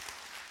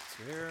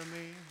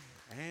Jeremy,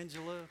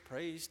 Angela,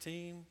 praise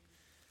team,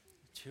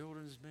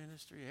 children's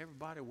ministry,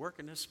 everybody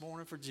working this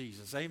morning for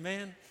Jesus.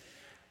 Amen.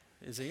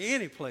 Is there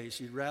any place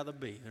you'd rather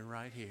be than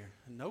right here?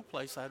 No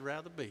place I'd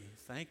rather be.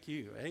 Thank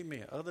you.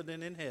 Amen. Other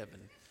than in heaven.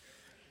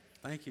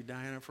 Thank you,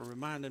 Diana, for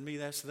reminding me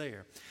that's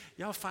there.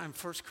 Y'all find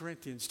 1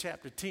 Corinthians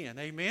chapter 10.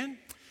 Amen.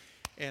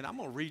 And I'm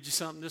going to read you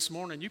something this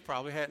morning you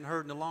probably hadn't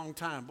heard in a long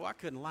time. Boy, I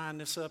couldn't line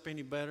this up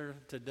any better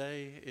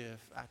today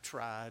if I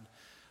tried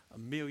a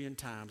million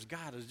times.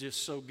 God is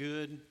just so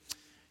good.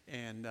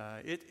 And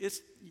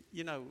it's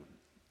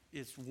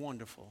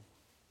wonderful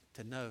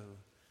to know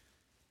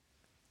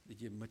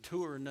that you're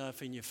mature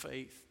enough in your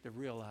faith to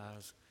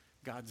realize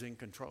God's in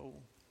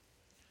control.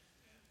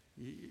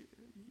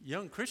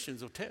 Young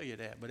Christians will tell you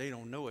that, but they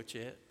don't know it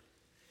yet.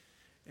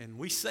 And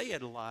we say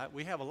it a lot.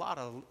 We have a lot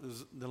of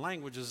the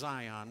language of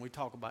Zion. We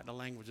talk about the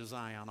language of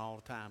Zion all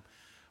the time.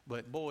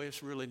 But boy,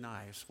 it's really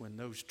nice when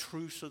those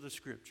truths of the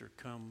Scripture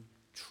come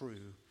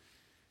true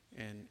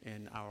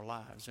in our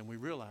lives. And we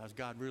realize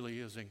God really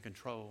is in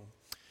control.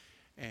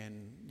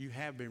 And you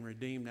have been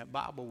redeemed. That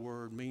Bible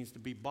word means to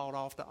be bought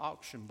off the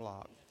auction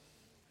block.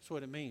 That's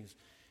what it means.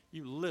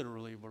 You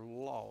literally were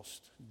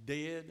lost,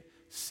 dead,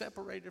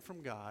 separated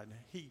from God.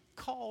 He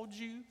called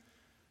you,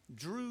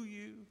 drew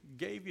you,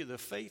 gave you the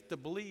faith to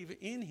believe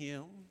in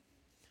Him,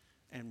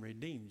 and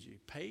redeemed you.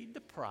 Paid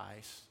the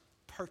price,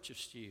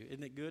 purchased you.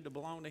 Isn't it good to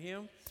belong to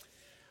Him?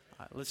 All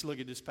right, let's look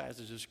at this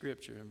passage of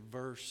Scripture.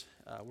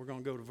 We're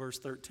going to go to verse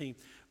 13,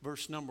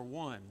 verse number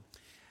 1.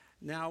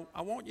 Now,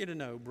 I want you to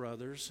know,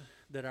 brothers,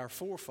 that our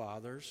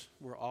forefathers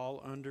were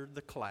all under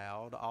the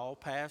cloud, all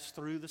passed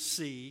through the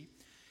sea.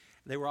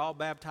 They were all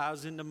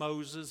baptized into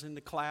Moses in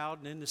the cloud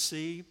and in the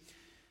sea.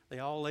 They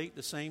all ate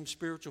the same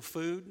spiritual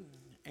food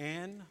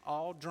and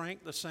all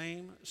drank the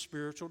same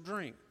spiritual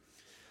drink.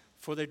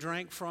 For they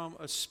drank from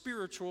a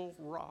spiritual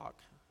rock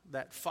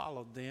that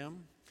followed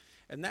them,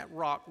 and that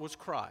rock was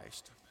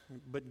Christ.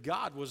 But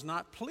God was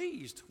not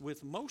pleased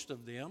with most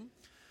of them,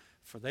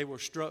 for they were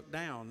struck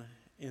down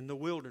in the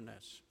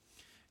wilderness.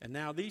 And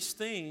now these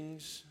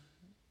things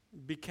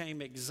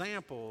became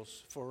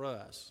examples for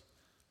us.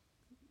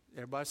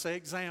 Everybody say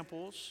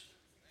examples.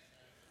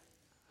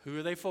 Who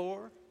are they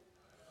for?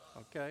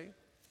 Okay.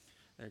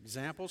 They're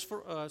examples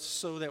for us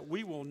so that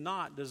we will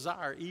not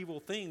desire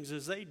evil things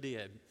as they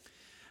did.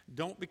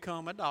 Don't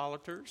become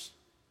idolaters,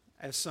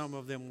 as some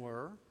of them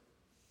were.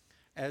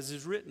 As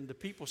is written, the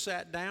people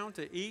sat down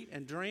to eat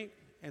and drink,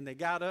 and they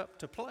got up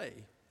to play.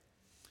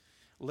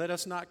 Let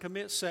us not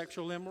commit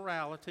sexual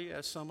immorality,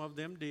 as some of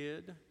them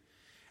did.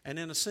 And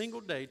in a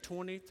single day,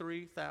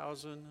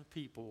 23,000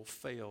 people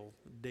fell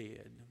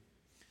dead.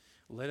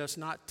 Let us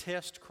not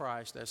test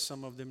Christ, as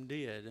some of them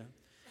did,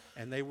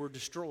 and they were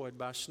destroyed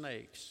by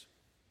snakes.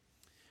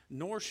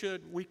 Nor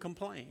should we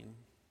complain.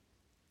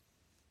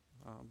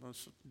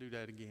 Let's do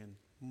that again.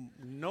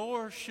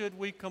 Nor should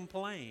we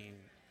complain.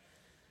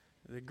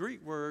 The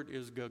Greek word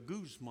is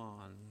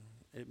gaguzman.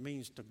 It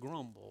means to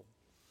grumble.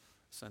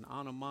 It's an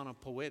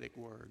onomatopoetic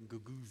word,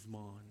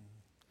 gaguzman.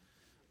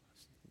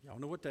 Y'all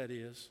know what that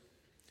is.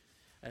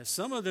 As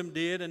some of them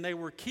did, and they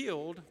were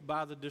killed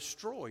by the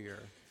destroyer.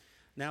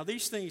 Now,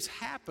 these things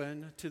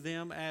happened to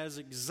them as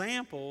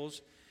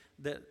examples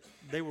that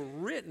they were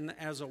written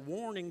as a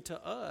warning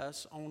to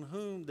us on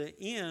whom the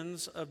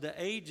ends of the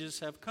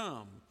ages have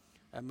come.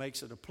 That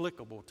makes it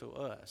applicable to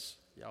us.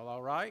 Y'all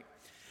all right?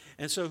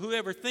 And so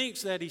whoever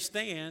thinks that he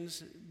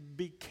stands,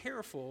 be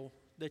careful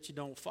that you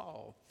don't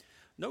fall.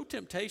 No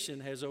temptation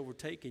has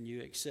overtaken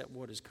you except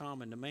what is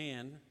common to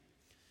man.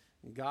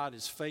 God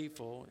is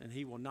faithful, and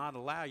He will not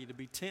allow you to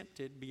be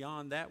tempted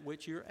beyond that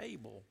which you're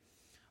able.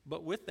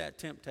 But with that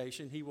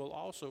temptation, He will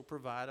also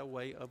provide a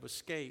way of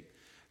escape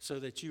so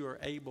that you are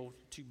able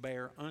to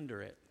bear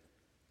under it.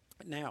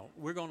 Now,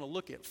 we're going to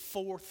look at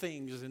 4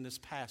 things in this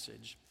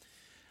passage.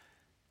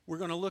 We're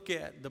going to look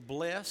at the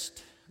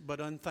blessed but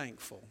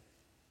unthankful.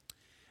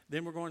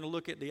 Then we're going to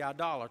look at the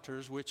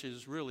idolaters, which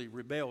is really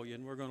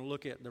rebellion. We're going to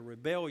look at the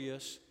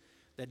rebellious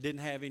that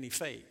didn't have any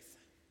faith.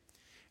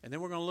 And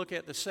then we're going to look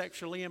at the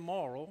sexually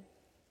immoral.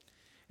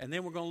 And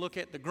then we're going to look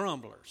at the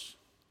grumblers.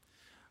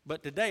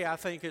 But today I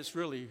think it's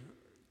really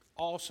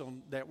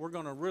awesome that we're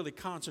going to really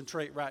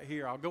concentrate right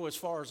here. I'll go as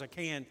far as I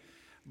can,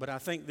 but I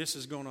think this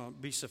is going to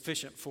be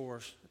sufficient for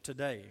us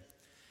today.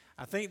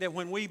 I think that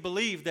when we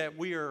believe that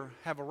we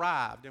have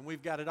arrived and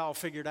we've got it all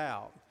figured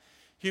out,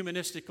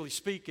 humanistically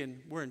speaking,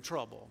 we're in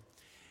trouble.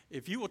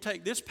 If you will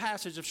take this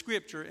passage of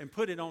Scripture and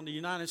put it on the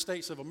United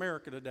States of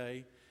America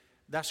today,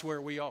 that's where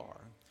we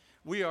are.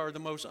 We are the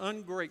most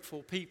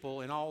ungrateful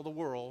people in all the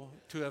world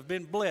to have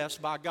been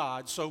blessed by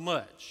God so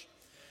much.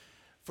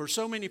 For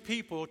so many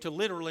people to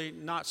literally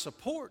not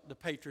support the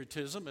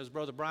patriotism, as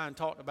Brother Brian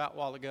talked about a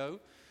while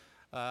ago,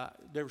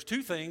 there was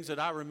 2 things that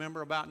I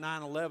remember about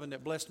 9/11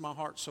 that blessed my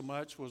heart so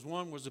much.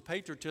 One was the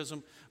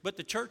patriotism, but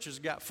the churches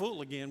got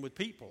full again with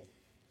people.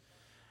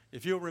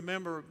 If you'll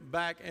remember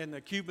back in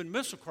the Cuban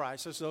Missile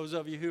Crisis, those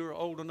of you who are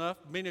old enough,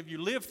 many of you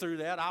lived through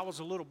that. I was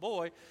a little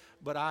boy,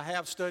 but I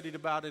have studied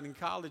about it in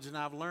college, and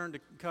I've learned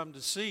to come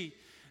to see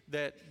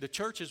that the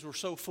churches were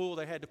so full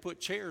they had to put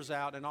chairs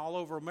out, and all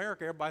over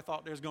America everybody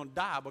thought they was going to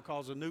die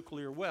because of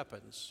nuclear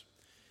weapons.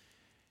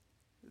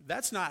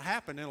 That's not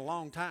happened in a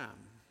long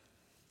time.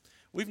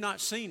 We've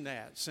not seen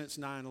that since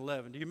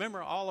 9/11. Do you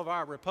remember all of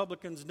our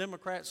Republicans,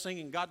 Democrats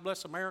singing God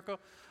Bless America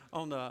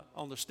on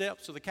the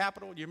steps of the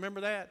Capitol? Do you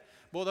remember that?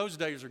 Boy, those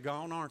days are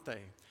gone, aren't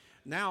they?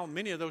 Now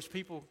many of those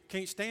people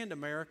can't stand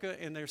America,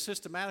 and they're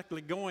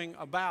systematically going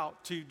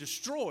about to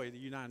destroy the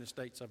United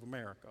States of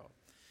America.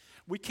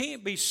 We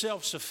can't be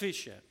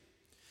self-sufficient.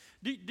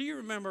 Do you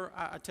remember,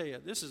 I tell you,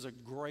 this is a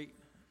great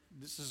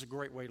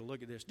way to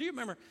look at this. Do you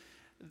remember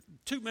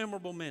two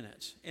memorable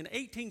minutes? In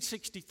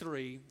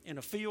 1863, in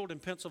a field in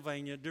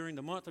Pennsylvania during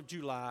the month of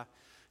July,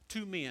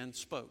 two men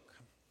spoke.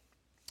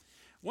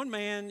 One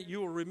man you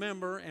will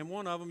remember, and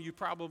one of them you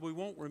probably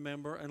won't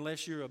remember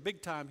unless you're a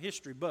big-time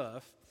history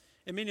buff,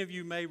 and many of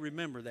you may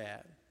remember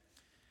that.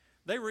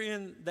 They were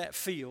in that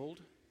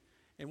field,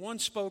 and one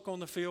spoke on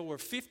the field where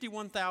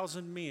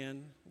 51,000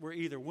 men were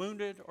either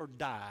wounded or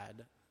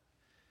died.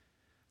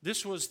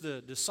 This was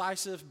the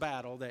decisive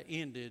battle that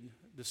ended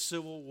the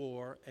Civil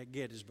War at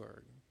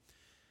Gettysburg.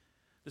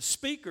 The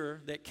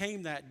speaker that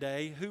came that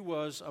day, who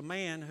was a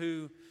man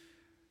who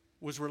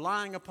was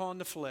relying upon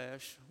the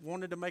flesh,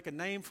 wanted to make a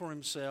name for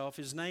himself,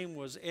 his name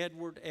was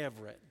Edward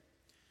Everett.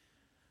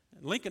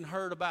 Lincoln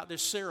heard about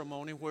this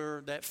ceremony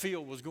where that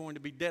field was going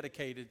to be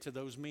dedicated to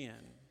those men.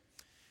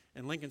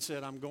 And Lincoln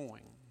said, I'm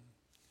going.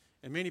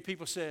 And many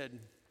people said,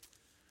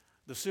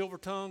 the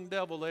silver-tongued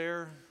devil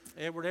there,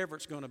 Edward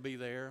Everett's going to be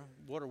there.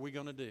 What are we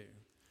going to do?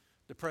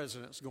 The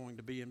president's going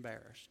to be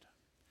embarrassed.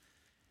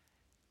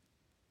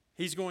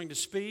 He's going to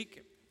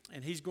speak,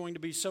 and he's going to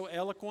be so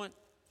eloquent,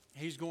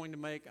 he's going to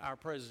make our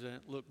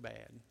president look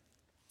bad.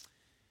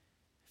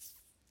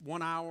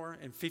 1 hour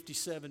and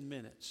 57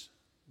 minutes,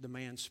 the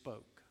man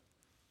spoke.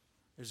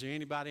 Is there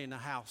anybody in the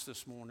house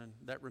this morning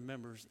that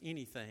remembers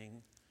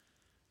anything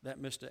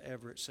that Mr.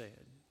 Everett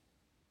said?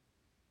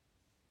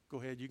 Go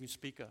ahead, you can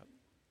speak up.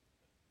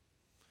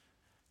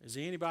 Is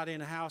there anybody in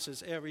the house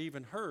that's ever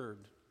even heard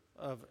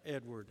of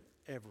Edward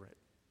Everett?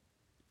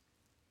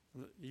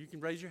 You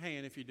can raise your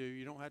hand if you do.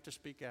 You don't have to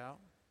speak out.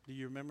 Do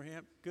you remember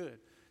him? Good.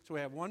 So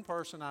we have one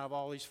person out of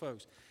all these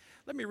folks.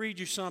 Let me read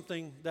you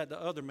something that the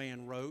other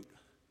man wrote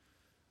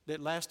that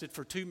lasted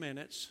for 2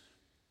 minutes,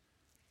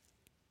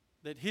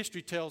 that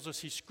history tells us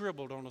he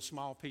scribbled on a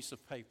small piece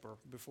of paper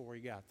before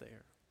he got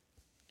there.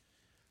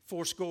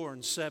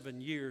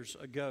 77 years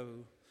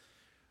ago,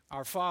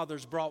 our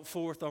fathers brought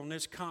forth on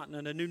this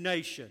continent a new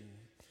nation,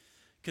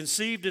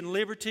 conceived in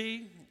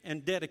liberty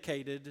and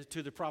dedicated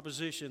to the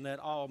proposition that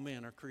all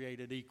men are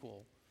created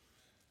equal.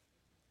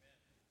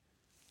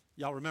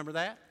 Y'all remember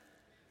that?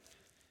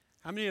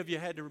 How many of you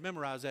had to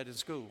memorize that in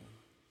school?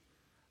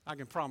 I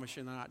can promise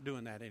you they're not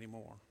doing that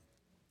anymore.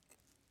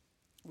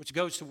 Which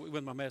goes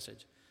with my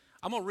message.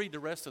 I'm going to read the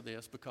rest of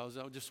this because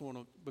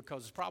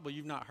probably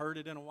you've not heard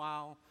it in a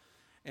while.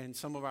 And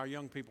some of our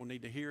young people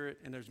need to hear it.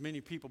 And there's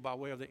many people by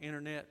way of the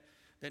internet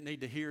that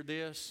need to hear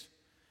this.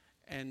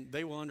 And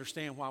they will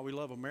understand why we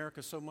love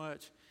America so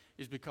much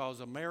is because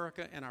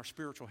America and our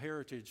spiritual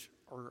heritage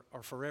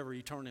are forever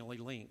eternally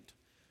linked.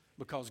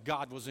 Because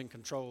God was in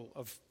control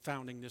of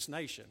founding this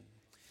nation.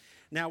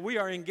 Now we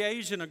are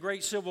engaged in a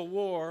great civil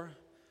war,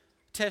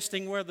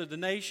 testing whether the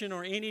nation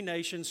or any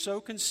nation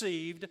so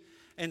conceived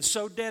and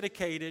so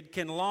dedicated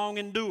can long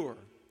endure.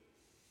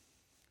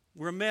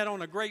 We're met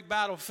on a great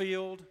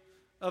battlefield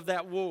of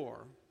that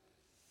war.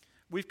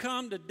 We've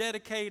come to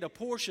dedicate a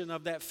portion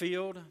of that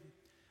field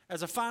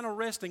as a final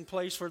resting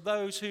place for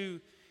those who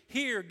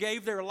here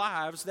gave their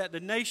lives that the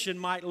nation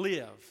might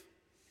live.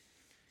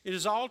 It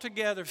is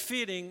altogether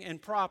fitting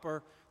and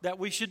proper that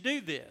we should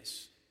do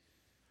this.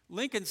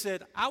 Lincoln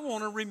said, I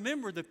want to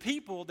remember the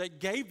people that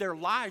gave their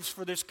lives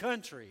for this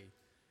country.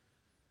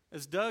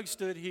 As Doug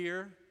stood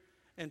here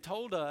and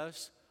told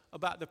us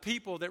about the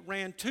people that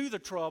ran to the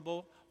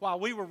trouble while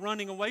we were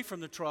running away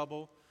from the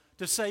trouble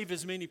to save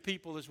as many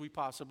people as we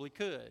possibly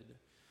could.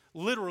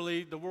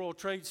 Literally, the World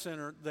Trade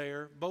Center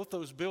there, both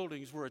those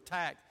buildings were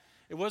attacked.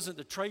 It wasn't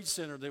the Trade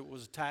Center that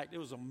was attacked, it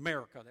was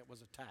America that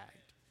was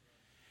attacked.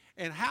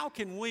 And how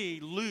can we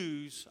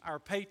lose our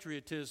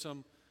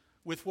patriotism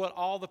with what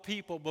all the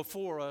people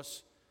before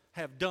us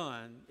have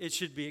done? It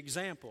should be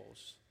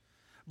examples.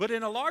 But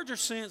in a larger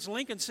sense,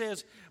 Lincoln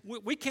says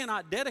we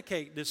cannot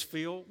dedicate this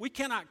field. We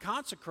cannot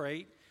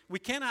consecrate. We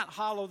cannot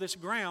hollow this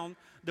ground.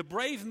 The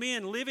brave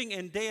men living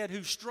and dead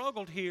who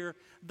struggled here,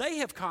 they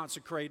have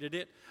consecrated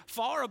it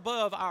far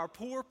above our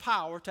poor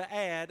power to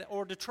add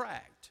or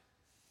detract.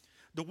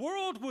 The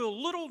world will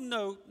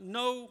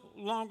no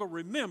longer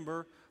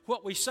remember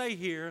what we say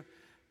here,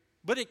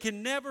 but it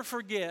can never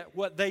forget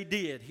what they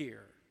did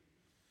here.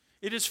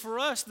 It is for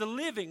us, the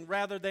living,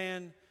 rather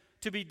than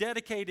to be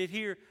dedicated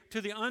here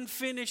to the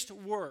unfinished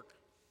work,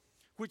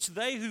 which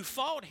they who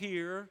fought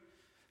here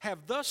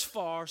have thus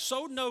far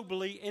so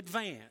nobly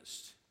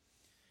advanced.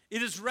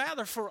 It is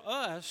rather for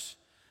us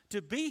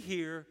to be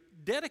here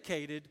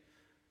dedicated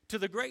to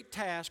the great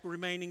task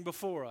remaining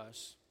before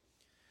us,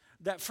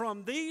 that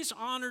from these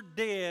honored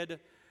dead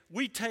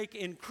we take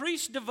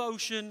increased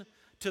devotion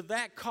to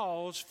that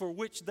cause for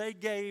which they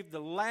gave the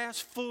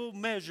last full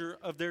measure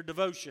of their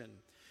devotion.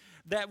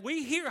 That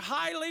we here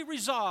highly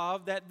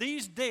resolve that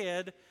these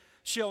dead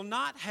shall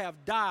not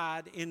have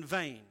died in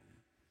vain.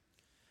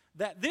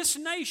 That this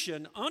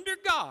nation under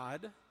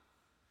God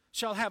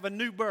shall have a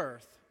new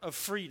birth of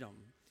freedom,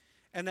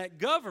 and that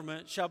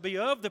government shall be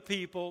of the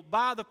people,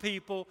 by the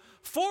people,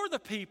 for the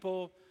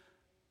people,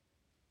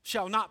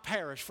 shall not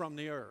perish from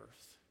the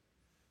earth.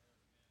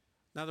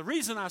 Now, the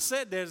reason I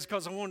said that is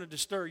because I wanted to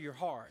stir your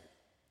heart.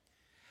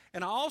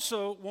 And I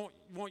also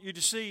want you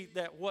to see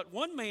that what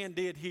one man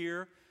did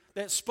here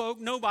that spoke,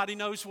 nobody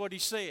knows what he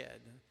said.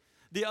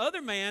 The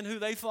other man, who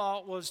they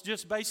thought was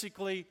just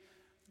basically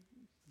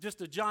just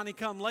a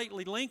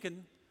Johnny-come-lately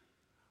Lincoln,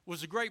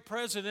 was a great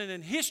president,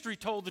 and history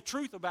told the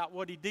truth about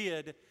what he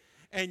did.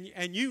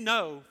 And you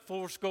know,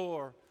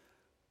 fourscore,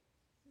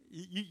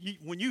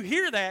 when you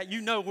hear that,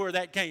 you know where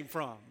that came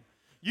from.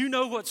 You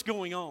know what's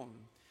going on.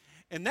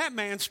 And that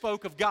man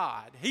spoke of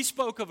God. He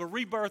spoke of a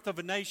rebirth of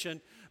a nation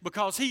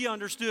because he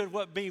understood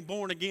what being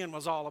born again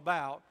was all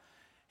about.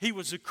 He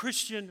was a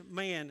Christian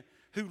man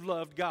who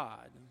loved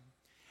God.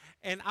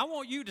 And I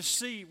want you to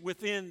see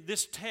within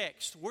this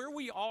text, where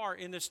we are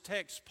in this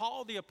text,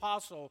 Paul the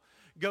Apostle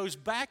goes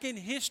back in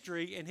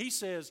history and he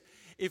says,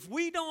 if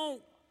we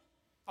don't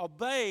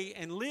obey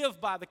and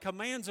live by the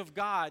commands of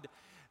God,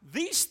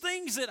 these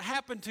things that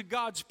happen to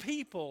God's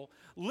people,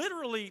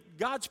 literally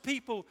God's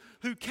people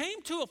who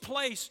came to a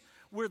place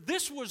where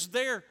this was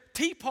their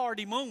Tea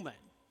Party moment.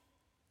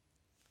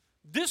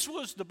 This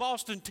was the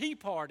Boston Tea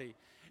Party.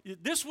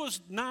 This was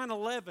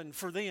 9/11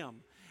 for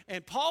them.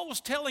 And Paul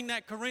was telling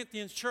that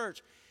Corinthians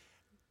church,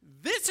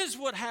 this is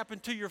what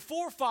happened to your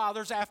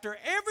forefathers after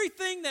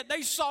everything that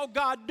they saw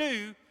God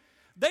do.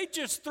 They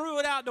just threw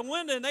it out the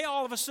window, and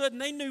all of a sudden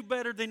they knew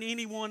better than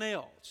anyone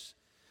else.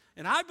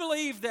 And I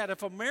believe that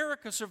if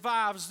America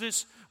survives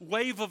this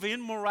wave of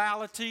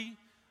immorality,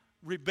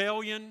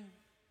 rebellion,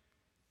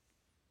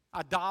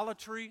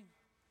 idolatry,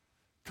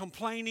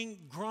 complaining,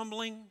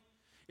 grumbling,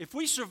 if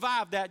we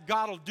survive that,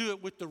 God will do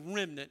it with the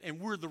remnant, and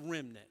we're the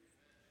remnant.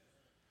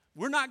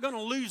 We're not going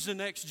to lose the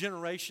next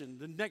generation.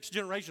 The next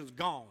generation's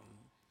gone.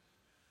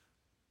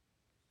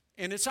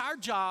 And it's our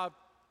job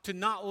to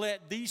not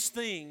let these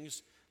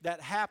things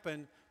that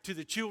happen to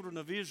the children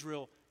of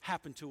Israel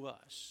happen to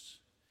us.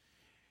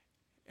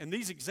 And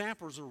these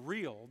examples are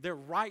real. They're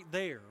right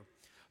there.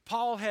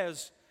 Paul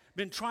has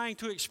been trying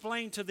to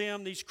explain to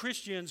them, these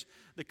Christians,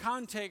 the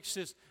context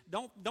is,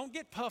 don't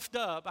get puffed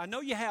up. I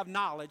know you have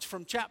knowledge.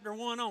 From chapter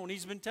 1 on,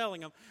 he's been telling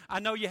them, I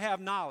know you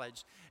have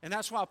knowledge. And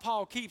that's why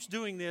Paul keeps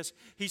doing this.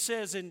 He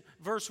says in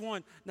verse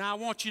 1, now I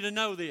want you to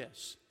know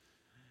this.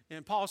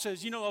 And Paul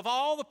says, you know, of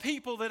all the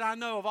people that I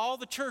know, of all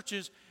the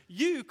churches,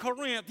 you,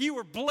 Corinth, you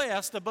were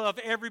blessed above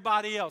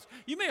everybody else.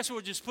 You may as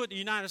well just put the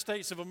United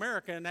States of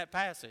America in that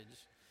passage.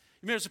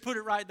 You may as well put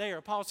it right there.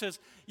 Paul says,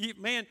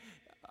 man,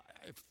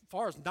 as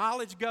far as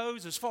knowledge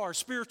goes, as far as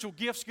spiritual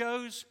gifts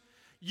goes,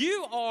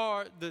 you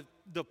are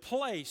the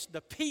place,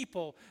 the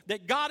people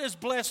that God has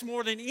blessed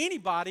more than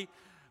anybody,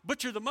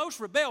 but you're the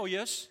most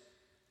rebellious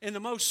and the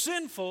most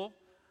sinful,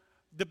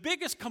 the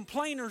biggest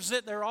complainers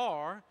that there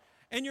are,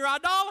 and you're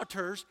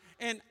idolaters.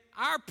 And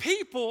our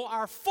people,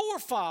 our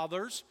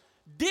forefathers,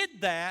 did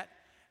that,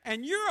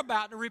 and you're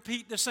about to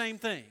repeat the same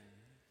thing.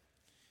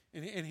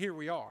 And here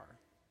we are.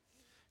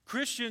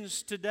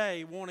 Christians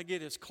today want to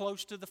get as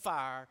close to the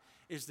fire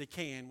as they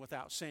can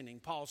without sinning.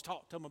 Paul's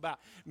talked to them about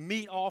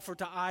meat offered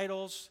to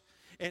idols.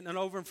 And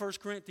over in 1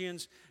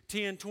 Corinthians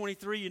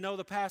 10:23, you know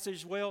the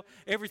passage well.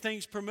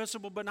 Everything's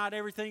permissible, but not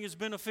everything is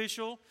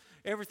beneficial.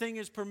 Everything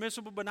is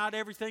permissible, but not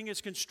everything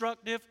is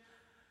constructive.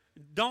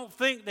 Don't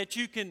think that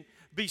you can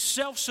be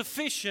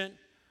self-sufficient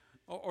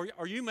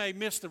or you may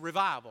miss the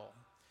revival.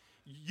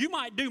 You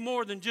might do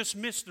more than just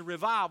miss the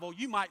revival.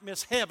 You might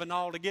miss heaven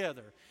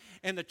altogether.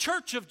 And the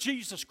church of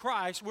Jesus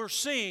Christ, we're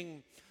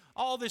seeing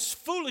all this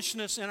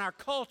foolishness in our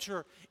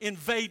culture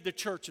invade the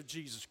church of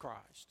Jesus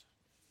Christ.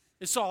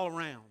 It's all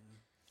around.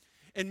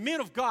 And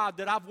men of God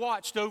that I've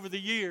watched over the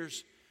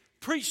years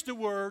preach the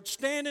word,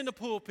 stand in the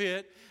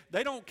pulpit.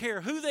 They don't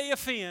care who they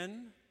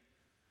offend.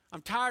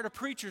 I'm tired of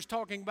preachers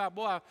talking about,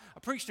 boy, I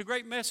preached a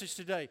great message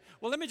today.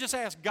 Well, let me just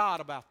ask God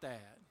about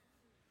that.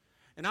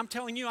 And I'm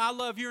telling you, I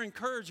love your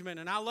encouragement,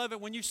 and I love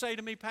it when you say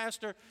to me,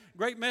 Pastor,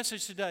 great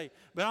message today.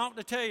 But I want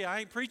to tell you,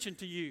 I ain't preaching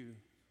to you.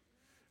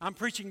 I'm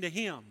preaching to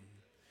Him.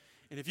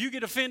 And if you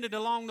get offended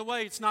along the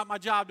way, it's not my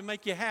job to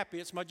make you happy.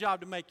 It's my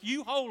job to make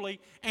you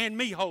holy and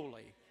me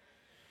holy.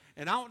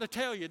 And I want to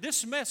tell you,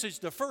 this message,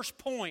 the first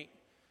point,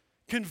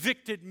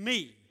 convicted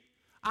me.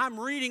 I'm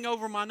reading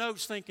over my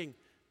notes thinking,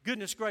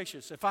 goodness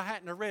gracious, if I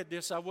hadn't have read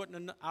this, I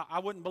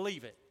wouldn't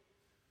believe it.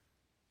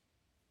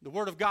 The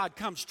Word of God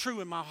comes true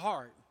in my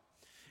heart.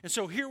 And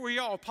so here we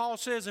are. Paul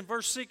says in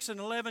verse 6 and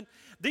 11,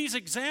 these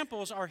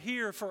examples are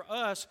here for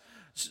us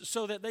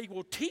so that they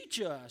will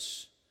teach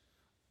us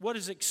what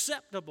is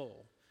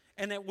acceptable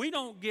and that we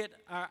don't get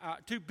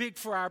too big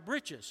for our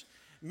britches.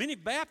 Many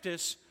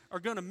Baptists are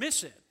going to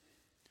miss it.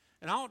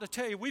 And I want to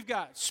tell you, we've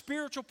got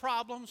spiritual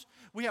problems.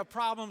 We have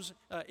problems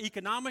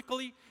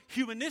economically,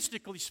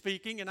 humanistically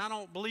speaking, and I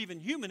don't believe in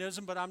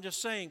humanism, but I'm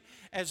just saying,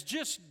 as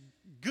just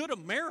good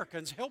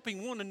Americans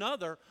helping one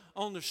another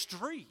on the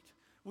street,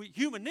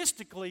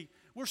 humanistically,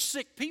 we're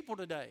sick people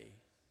today.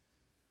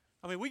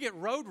 I mean, we get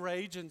road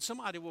rage and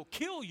somebody will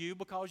kill you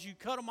because you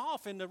cut them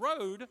off in the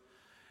road,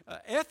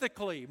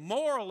 ethically,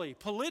 morally,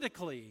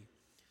 politically.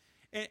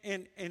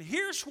 And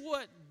here's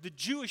what the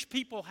Jewish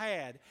people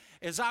had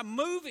as I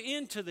move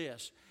into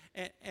this.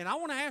 And I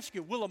want to ask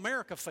you, will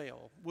America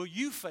fail? Will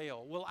you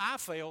fail? Will I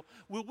fail?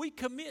 Will we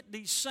commit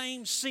these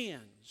same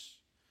sins?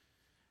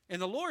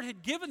 And the Lord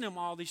had given them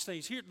all these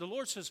things. Here, the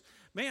Lord says,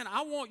 man,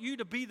 I want you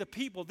to be the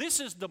people. This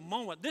is the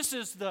moment. This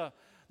is the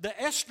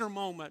Esther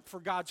moment for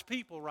God's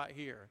people right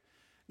here.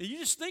 Now, you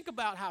just think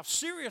about how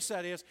serious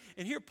that is.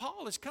 And here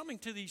Paul is coming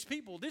to these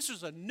people. This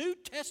is a New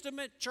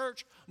Testament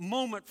church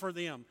moment for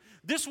them.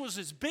 This was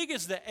as big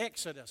as the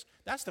Exodus.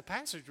 That's the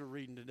passage we're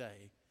reading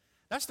today.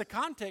 That's the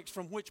context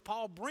from which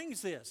Paul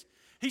brings this.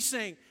 He's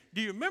saying,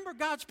 do you remember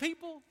God's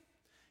people?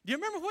 Do you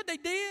remember what they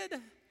did?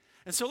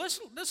 And so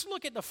let's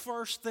look at the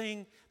first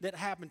thing that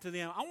happened to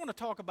them. I want to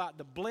talk about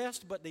the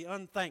blessed but the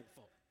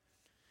unthankful.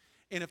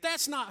 And if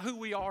that's not who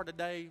we are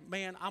today,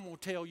 man, I'm going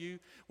to tell you,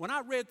 when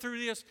I read through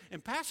this,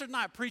 and Pastor's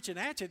not preaching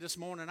at you this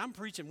morning, I'm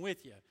preaching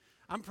with you.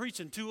 I'm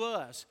preaching to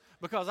us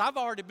because I've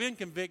already been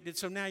convicted,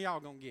 so now y'all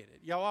going to get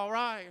it. Y'all all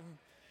right?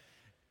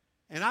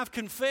 And I've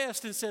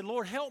confessed and said,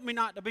 Lord, help me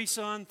not to be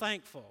so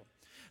unthankful.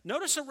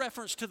 Notice a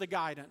reference to the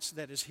guidance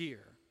that is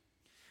here.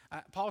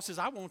 Paul says,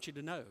 I want you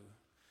to know.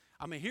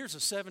 I mean, here's a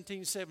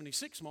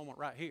 1776 moment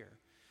right here.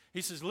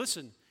 He says,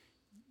 listen,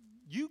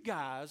 you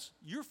guys,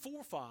 your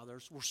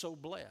forefathers were so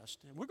blessed.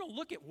 And we're going to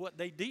look at what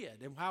they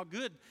did and how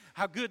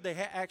good they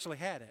actually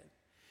had it,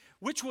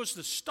 which was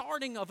the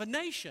starting of a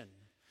nation.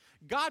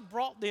 God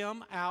brought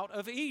them out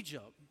of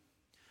Egypt.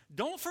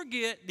 Don't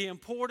forget the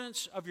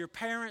importance of your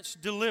parents'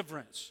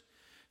 deliverance.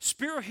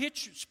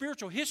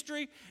 Spiritual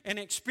history and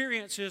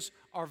experiences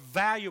are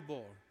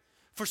valuable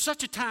for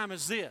such a time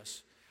as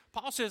this.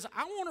 Paul says,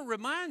 I want to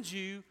remind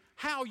you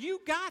how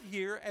you got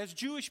here as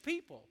Jewish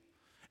people.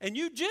 And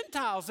you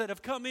Gentiles that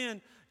have come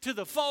in to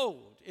the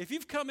fold, if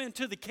you've come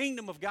into the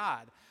kingdom of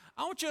God,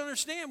 I want you to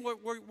understand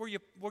where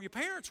your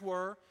parents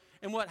were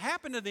and what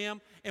happened to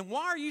them, and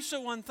why are you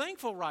so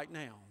unthankful right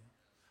now?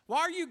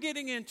 Why are you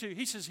getting into,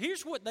 he says,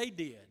 here's what they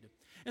did.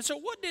 And so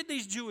what did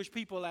these Jewish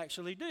people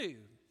actually do?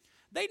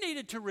 They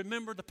needed to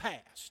remember the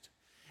past.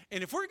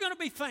 And if we're going to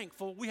be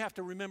thankful, we have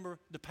to remember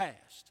the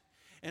past.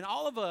 And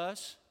all of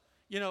us,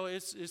 you know,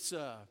 it's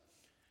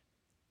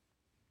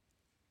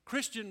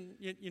Christian,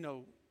 you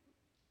know,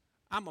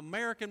 I'm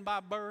American by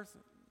birth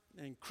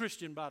and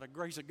Christian by the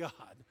grace of God.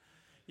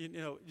 You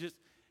know, just,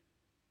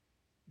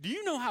 do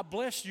you know how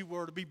blessed you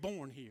were to be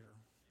born here?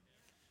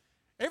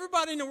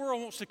 Everybody in the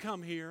world wants to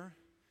come here,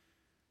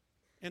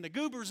 and the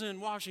goobers in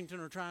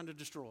Washington are trying to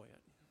destroy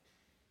it.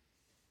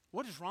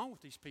 What is wrong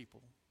with these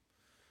people?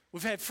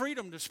 We've had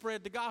freedom to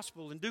spread the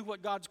gospel and do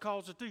what God's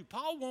called us to do.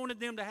 Paul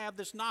wanted them to have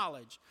this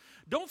knowledge.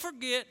 Don't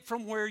forget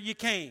from where you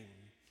came.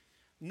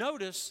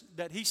 Notice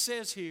that he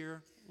says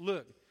here,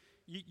 look,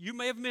 you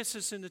may have missed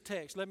this in the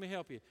text. Let me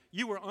help you.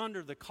 You were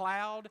under the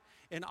cloud,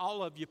 and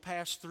all of you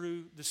passed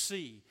through the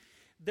sea.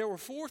 There were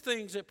four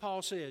things that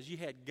Paul says. You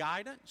had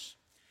guidance,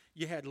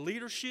 you had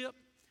leadership,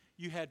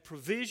 you had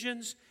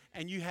provisions,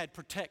 and you had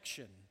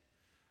protection.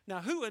 Now,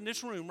 who in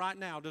this room right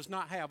now does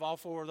not have all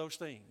four of those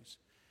things?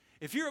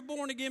 If you're a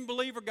born-again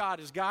believer,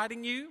 God is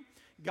guiding you.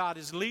 God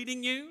is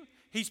leading you.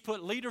 He's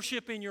put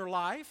leadership in your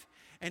life,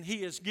 and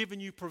He has given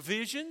you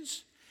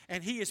provisions,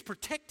 and He is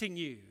protecting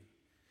you.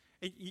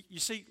 And you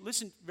see,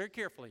 listen very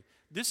carefully.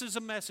 This is a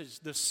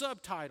message. The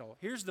subtitle,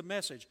 here's the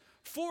message.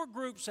 4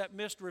 groups that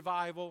missed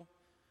revival.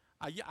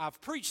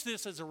 I've preached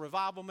this as a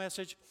revival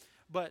message,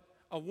 but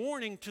a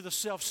warning to the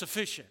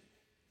self-sufficient.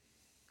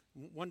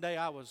 One day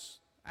I was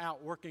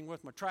out working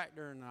with my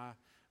tractor, and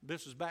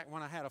this was back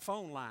when I had a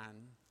phone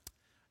line.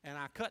 And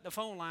I cut the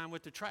phone line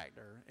with the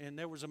tractor, and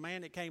there was a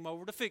man that came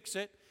over to fix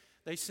it.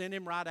 They sent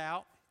him right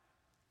out.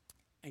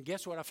 And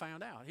guess what I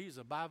found out? He's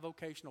a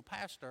bivocational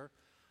pastor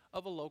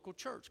of a local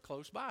church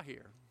close by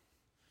here.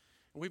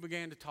 And we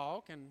began to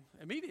talk, and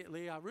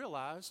immediately I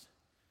realized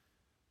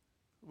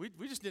we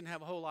just didn't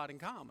have a whole lot in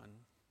common.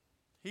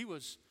 He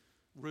was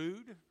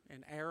rude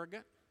and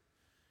arrogant,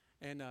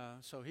 and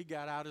so he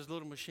got out his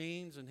little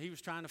machines, and he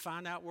was trying to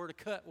find out where the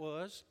cut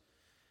was.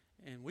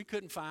 And we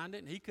couldn't find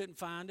it, and he couldn't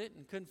find it,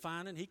 and couldn't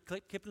find it. And he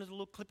kept his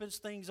little clippings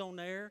things on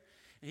there,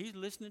 and he's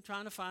listening,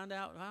 trying to find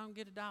out. I don't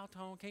get a dial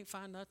tone, can't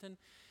find nothing.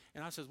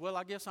 And I said, well,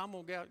 I guess I'm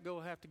going to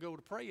have to go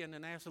to praying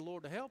and ask the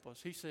Lord to help us.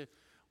 He said,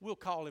 we'll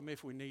call him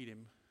if we need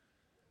him.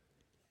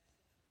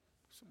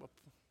 I said,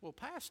 well,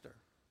 Pastor.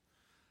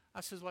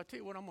 I said, well, I tell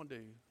you what I'm going to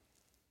do.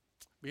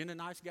 Being a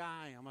nice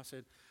guy I am, I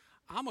said,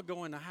 I'm going to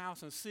go in the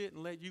house and sit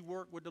and let you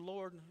work with the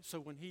Lord, so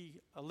when He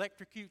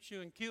electrocutes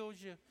you and kills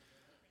you,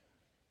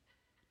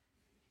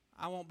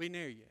 I won't be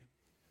near you.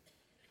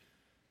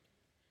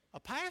 A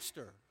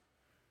pastor.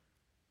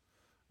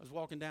 I was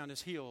walking down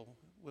this hill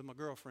with my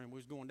girlfriend. We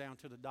was going down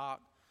to the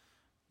dock.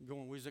 We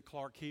was at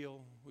Clark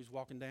Hill. We was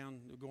walking down,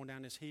 going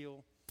down this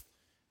hill.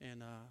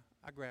 And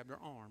I grabbed her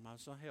arm. I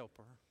was going to help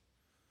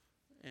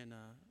her. And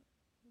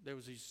there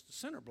was these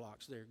center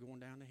blocks there going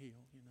down the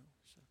hill, you know.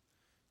 So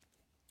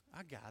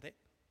I got it.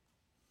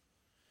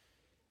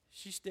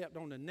 She stepped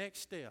on the next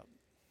step.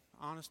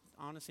 Honest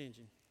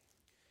engine.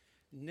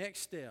 Next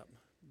step,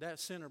 that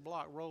center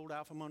block rolled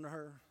out from under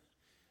her.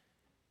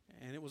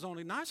 And it was on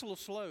a nice little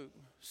slope.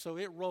 So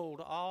it rolled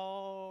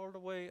all the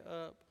way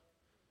up.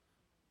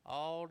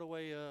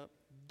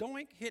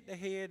 Doink, hit the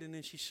head, and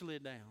then she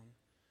slid down.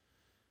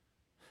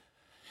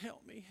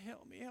 Help me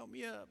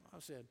up. I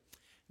said,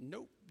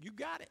 nope, you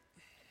got it.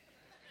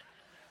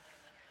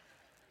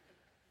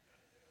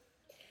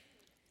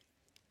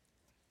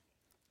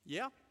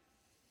 Yeah,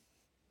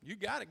 you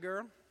got it,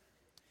 girl.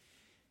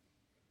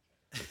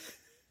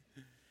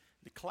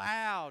 The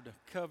cloud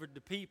covered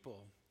the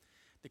people.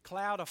 The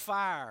cloud of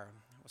fire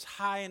was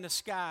high in the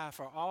sky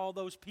for all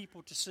those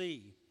people to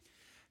see.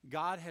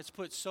 God has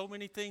put so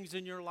many things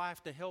in your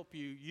life to help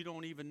you, you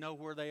don't even know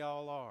where they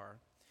all are.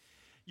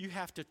 You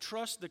have to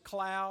trust the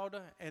cloud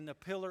and the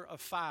pillar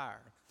of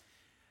fire.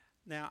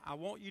 Now, I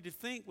want you to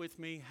think with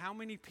me, how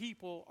many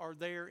people are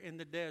there in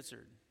the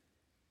desert?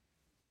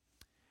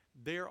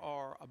 There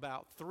are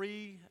about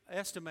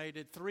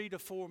estimated 3 to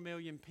 4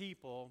 million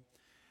people.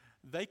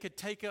 They could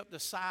take up the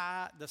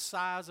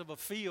size of a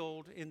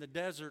field in the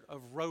desert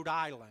of Rhode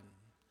Island.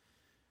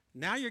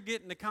 Now you're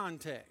getting the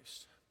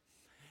context.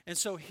 And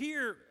so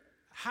here,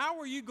 how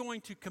are you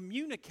going to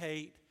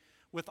communicate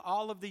with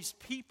all of these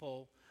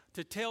people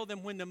to tell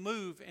them when to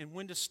move and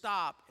when to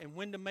stop and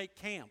when to make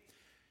camp?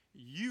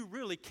 You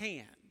really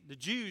can't. The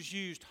Jews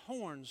used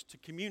horns to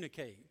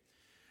communicate.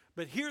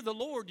 But here the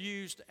Lord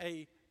used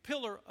a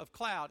pillar of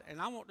cloud.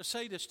 And I want to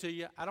say this to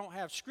you. I don't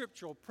have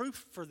scriptural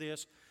proof for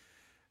this,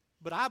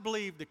 but I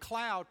believe the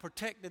cloud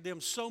protected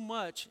them so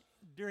much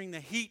during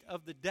the heat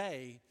of the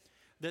day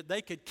that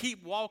they could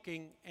keep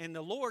walking. And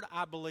the Lord,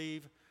 I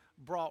believe,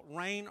 brought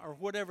rain or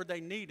whatever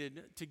they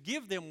needed to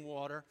give them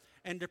water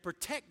and to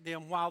protect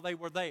them while they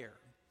were there.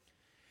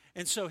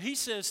 And so he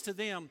says to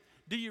them,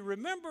 do you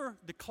remember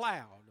the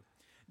cloud?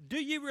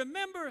 Do you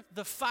remember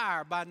the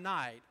fire by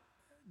night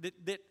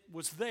that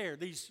was there,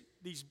 this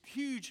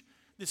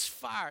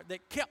fire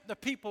that kept the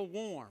people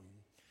warm?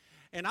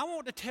 And I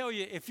want to tell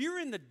you, if you're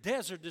in the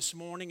desert this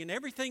morning and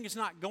everything is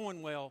not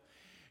going well,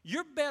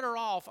 you're better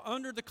off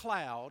under the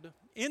cloud,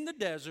 in the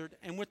desert,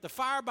 and with the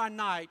fire by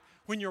night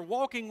when you're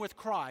walking with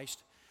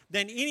Christ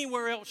than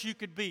anywhere else you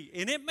could be.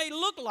 And it may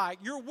look like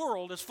your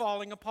world is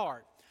falling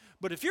apart.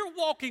 But if you're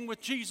walking with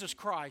Jesus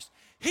Christ,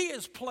 He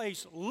has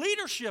placed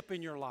leadership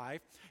in your life.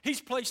 He's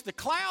placed the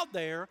cloud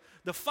there,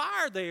 the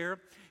fire there.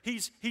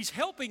 He's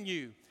helping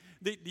you.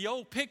 The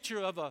old picture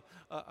of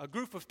a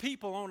group of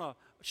people on a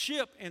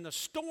ship, and the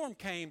storm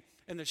came,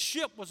 and the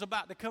ship was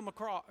about to come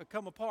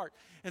apart.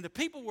 And the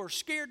people were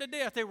scared to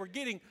death. They were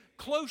getting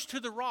close to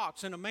the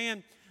rocks, and a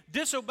man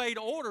disobeyed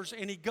orders,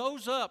 and he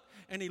goes up,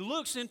 and he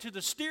looks into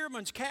the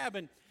steerman's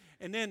cabin,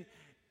 and then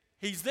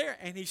he's there,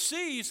 and he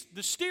sees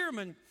the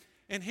steerman,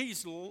 and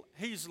he's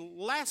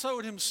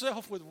lassoed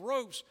himself with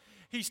ropes.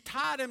 He's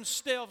tied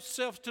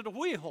himself to the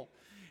wheel,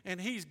 and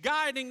he's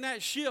guiding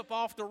that ship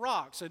off the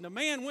rocks. And the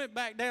man went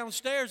back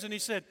downstairs, and he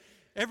said,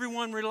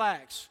 everyone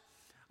relax.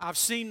 I've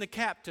seen the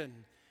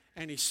captain.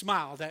 And he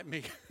smiled at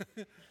me.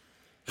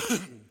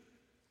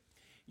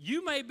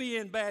 You may be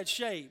in bad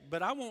shape,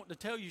 but I want to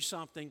tell you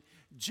something.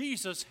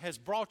 Jesus has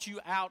brought you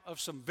out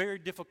of some very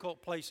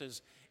difficult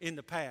places in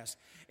the past.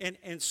 And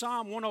in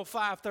Psalm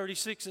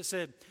 105:36, it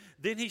said,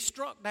 then he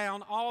struck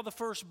down all the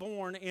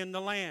firstborn in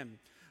the land,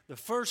 the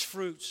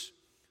firstfruits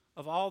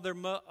of all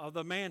of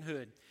the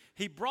manhood.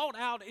 He brought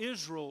out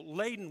Israel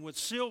laden with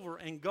silver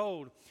and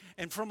gold,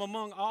 and from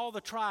among all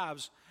the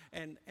tribes,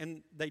 and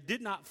they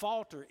did not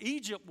falter.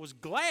 Egypt was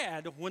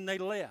glad when they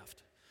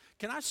left.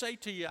 Can I say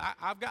to you,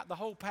 I've got the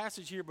whole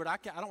passage here, but I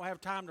don't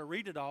have time to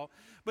read it all.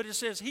 But it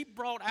says, he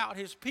brought out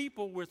his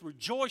people with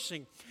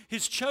rejoicing,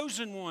 his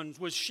chosen ones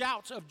with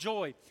shouts of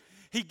joy.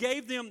 He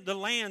gave them the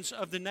lands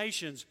of the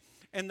nations,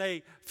 and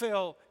they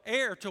fell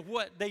heir to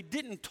what they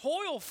didn't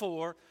toil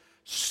for,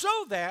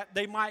 so that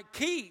they might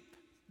keep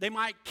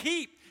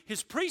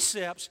his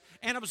precepts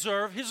and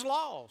observe his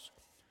laws.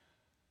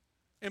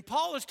 And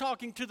Paul is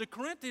talking to the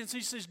Corinthians.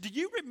 He says, do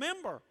you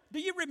remember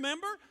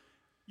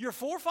your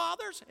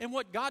forefathers and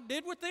what God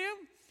did with them?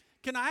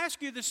 Can I ask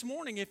you this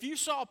morning, if you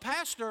saw a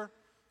pastor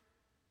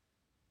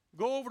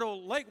go over to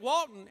Lake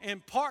Walton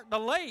and part the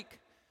lake,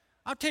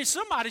 I'll tell you,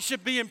 somebody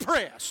should be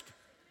impressed.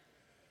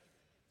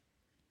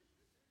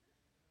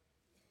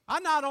 I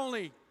not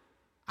only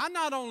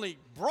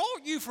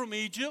brought you from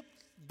Egypt,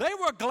 they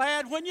were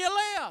glad when you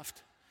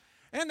left.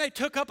 And they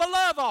took up a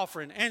love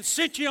offering and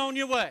sent you on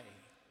your way.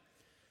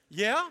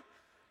 Yeah,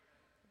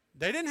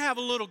 they didn't have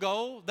a little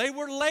gold. They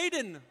were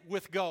laden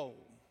with gold.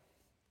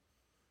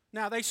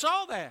 Now, they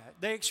saw that.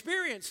 They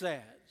experienced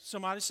that.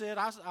 Somebody said,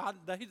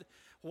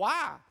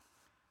 why?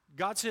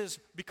 God says,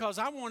 because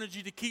I wanted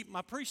you to keep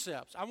my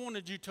precepts. I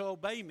wanted you to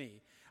obey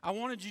me. I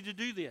wanted you to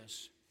do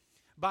this.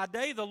 By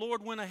day, the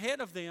Lord went ahead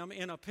of them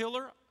in a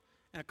pillar,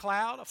 and a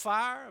cloud, a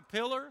fire, a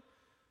pillar.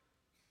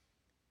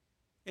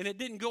 And it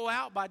didn't go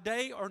out by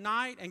day or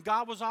night, and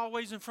God was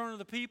always in front of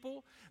the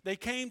people. They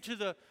came to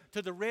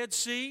the Red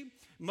Sea.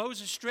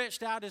 Moses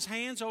stretched out his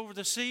hands over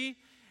the sea,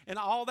 and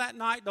all that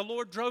night the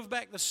Lord drove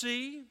back the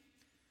sea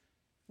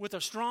with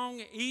a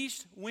strong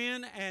east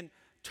wind and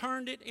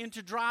turned it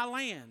into dry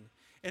land.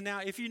 And now,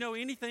 if you know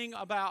anything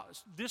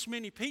about this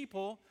many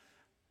people,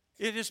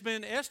 it has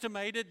been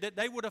estimated that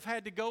they would have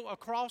had to go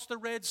across the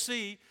Red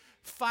Sea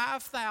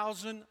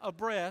 5,000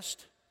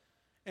 abreast,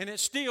 and it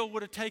still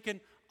would have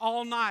taken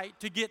all night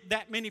to get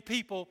that many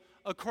people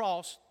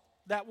across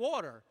that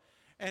water.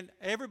 And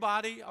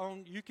everybody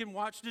you can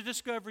watch the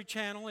Discovery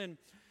Channel and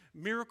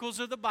Miracles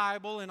of the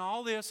Bible and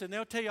all this, and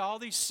they'll tell you all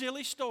these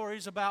silly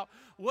stories about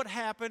what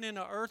happened in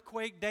an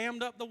earthquake,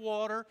 dammed up the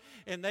water,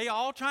 and they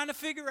all trying to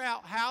figure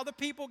out how the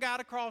people got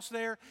across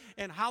there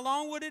and how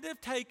long would it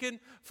have taken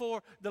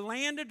for the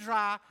land to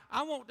dry.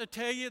 I want to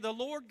tell you, the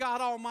Lord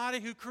God Almighty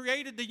who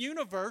created the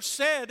universe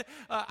said,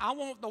 I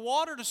want the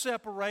water to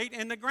separate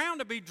and the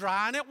ground to be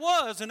dry, and it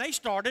was, and they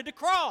started to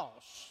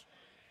cross.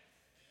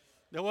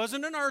 There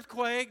wasn't an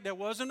earthquake, there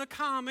wasn't a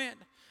comet,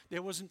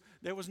 there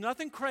was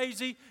nothing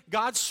crazy.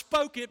 God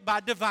spoke it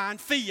by divine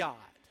fiat.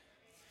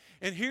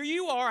 And here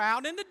you are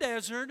out in the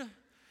desert,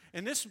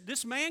 and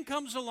this man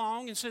comes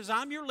along and says,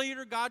 I'm your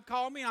leader. God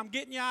called me. I'm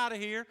getting you out of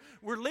here.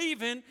 We're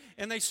leaving.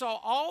 And they saw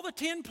all the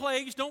 10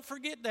 plagues. Don't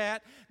forget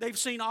that. They've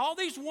seen all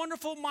these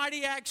wonderful,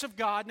 mighty acts of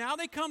God. Now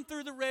they come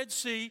through the Red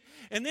Sea,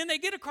 and then they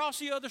get across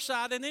the other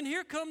side, and then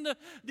here come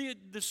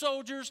the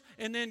soldiers,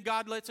 and then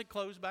God lets it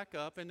close back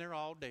up, and they're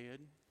all dead.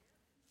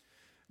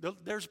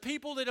 There's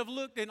people that have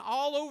looked in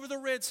all over the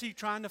Red Sea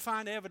trying to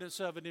find evidence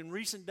of it. In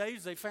recent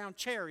days, they found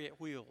chariot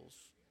wheels.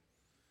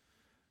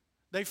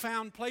 They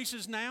found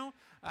places now.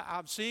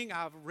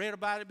 I've read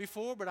about it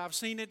before, but I've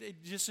seen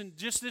it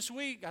just this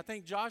week. I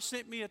think Josh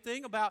sent me a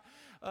thing about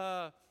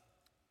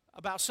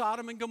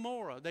Sodom and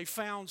Gomorrah. They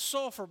found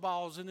sulfur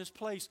balls in this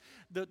place.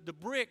 The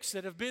bricks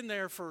that have been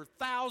there for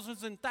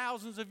thousands and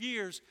thousands of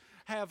years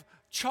have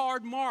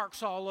charred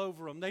marks all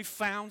over them. They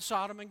found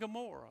Sodom and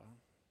Gomorrah.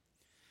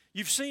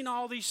 You've seen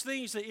all these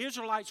things. The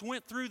Israelites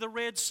went through the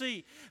Red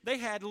Sea. They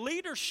had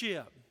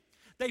leadership.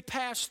 They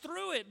passed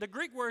through it. The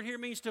Greek word here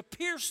means to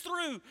pierce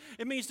through.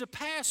 It means to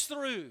pass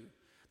through.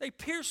 They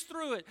pierced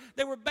through it.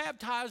 They were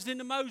baptized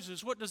into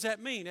Moses. What does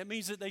that mean? It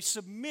means that they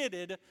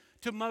submitted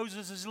to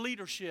Moses'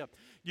 leadership.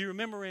 You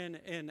remember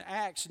in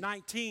Acts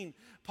 19,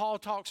 Paul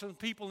talks to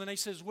people and he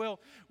says,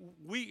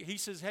 he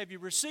says, have you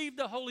received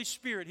the Holy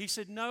Spirit? He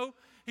said, no.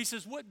 He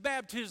says, what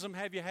baptism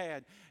have you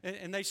had?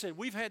 And they said,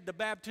 we've had the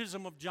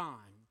baptism of John.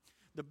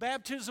 The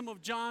baptism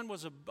of John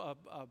was a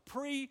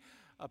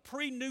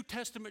pre-New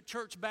Testament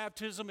church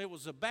baptism. It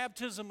was a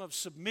baptism of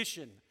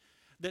submission,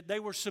 that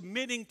they were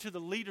submitting to the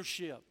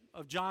leadership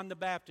of John the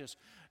Baptist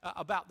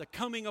about the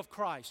coming of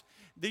Christ.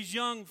 These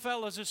young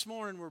fellas this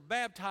morning were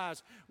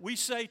baptized. We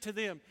say to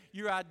them,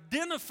 you're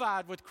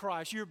identified with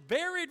Christ. You're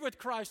buried with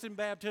Christ in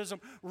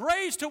baptism,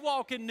 raised to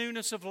walk in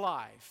newness of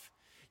life.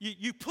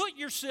 You put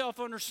yourself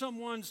under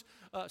someone's,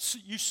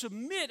 you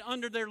submit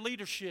under their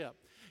leadership.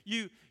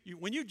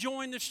 When you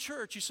join this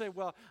church, you say,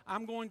 well,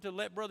 I'm going to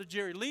let Brother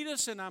Jerry lead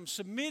us, and I'm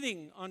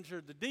submitting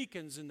under the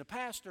deacons and the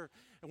pastor.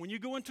 And when you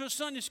go into a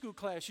Sunday school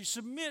class, you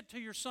submit to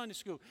your Sunday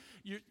school.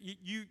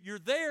 You're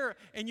there,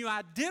 and you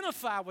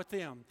identify with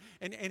them.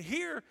 And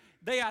here,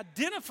 they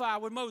identify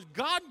with Moses.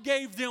 God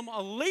gave them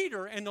a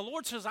leader, and the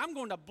Lord says, I'm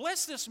going to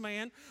bless this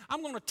man.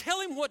 I'm going to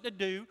tell him what to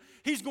do.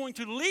 He's going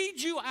to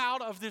lead you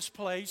out of this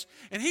place,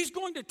 and he's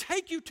going to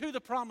take you to the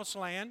promised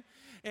land.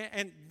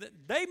 And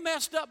they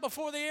messed up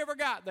before they ever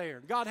got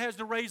there. God has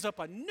to raise up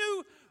a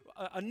new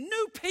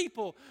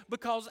people,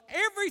 because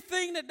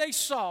everything that they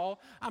saw,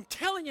 I'm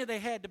telling you, they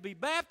had to be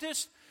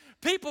Baptists.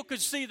 People could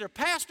see their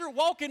pastor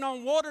walking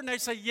on water, and they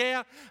say,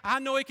 yeah, I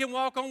know he can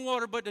walk on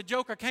water, but the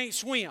joker can't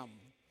swim.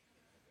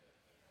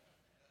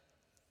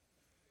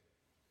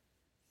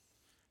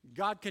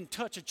 God can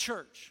touch a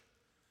church,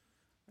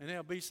 and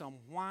there'll be some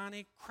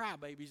whiny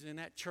crybabies in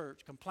that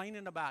church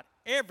complaining about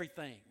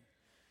everything.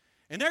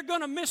 And they're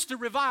going to miss the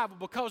revival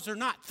because they're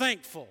not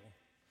thankful.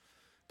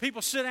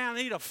 People sit down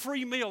and eat a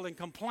free meal and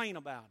complain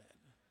about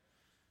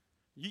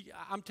it.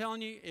 I'm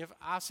telling you, if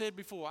I said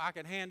before, I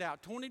could hand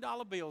out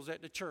 $20 bills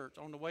at the church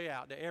on the way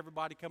out to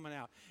everybody coming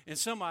out. And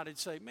somebody'd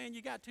say, man,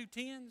 you got 2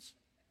 tens?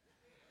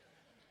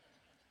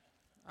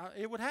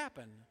 It would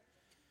happen.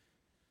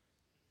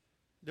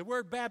 The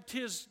word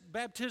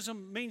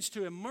baptism means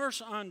to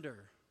immerse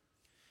under.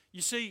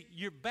 You see,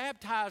 you're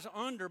baptized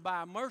under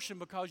by immersion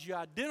because you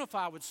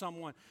identify with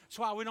someone. That's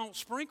why we don't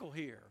sprinkle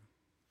here.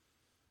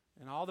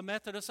 And all the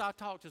Methodists I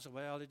talk to say,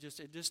 well, it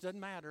just doesn't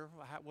matter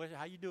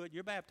how you do it.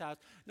 You're baptized.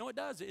 No, it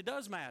does. It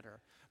does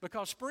matter,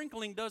 because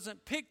sprinkling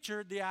doesn't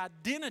picture the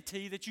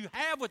identity that you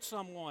have with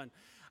someone.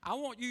 I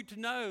want you to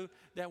know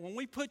that when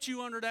we put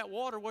you under that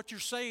water, what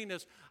you're saying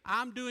is,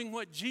 I'm doing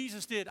what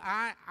Jesus did.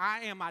 I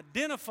am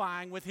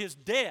identifying with his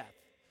death.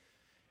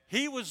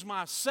 He was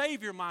my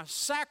Savior, my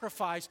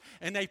sacrifice,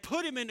 and they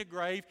put him in the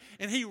grave,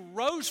 and he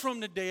rose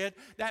from the dead.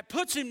 That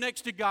puts him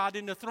next to God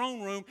in the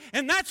throne room,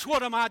 and that's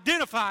what I'm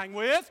identifying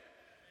with.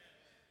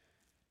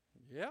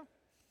 Yeah,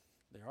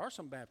 there are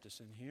some Baptists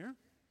in here.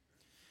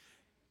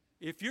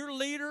 If your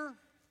leader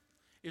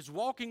is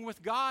walking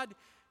with God,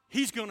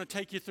 he's going to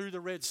take you through the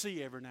Red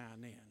Sea every now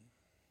and then.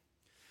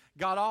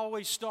 God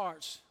always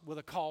starts with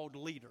a called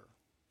leader,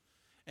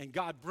 and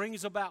God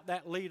brings about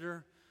that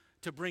leader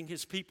to bring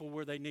his people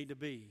where they need to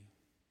be.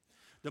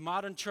 The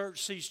modern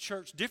church sees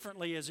church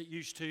differently as it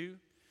used to,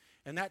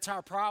 and that's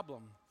our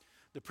problem.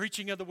 The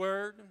preaching of the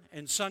word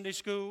and Sunday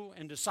school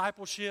and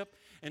discipleship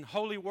and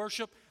holy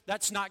worship,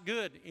 that's not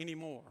good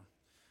anymore.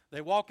 They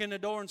walk in the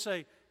door and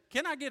say,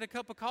 "Can I get a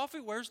cup of coffee?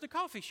 Where's the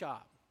coffee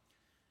shop?"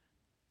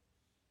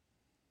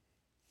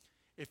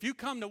 If you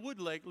come to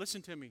Woodlake,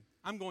 listen to me,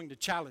 I'm going to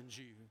challenge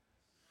you.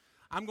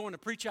 I'm going to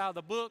preach out of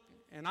the book,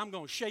 and I'm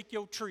going to shake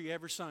your tree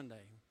every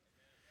Sunday.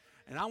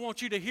 And I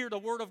want you to hear the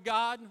Word of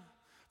God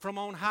from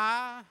on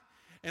high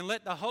and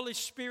let the Holy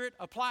Spirit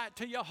apply it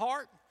to your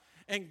heart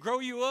and grow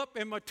you up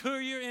and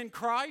mature you in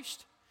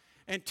Christ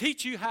and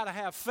teach you how to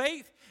have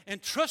faith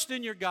and trust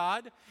in your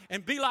God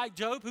and be like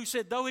Job, who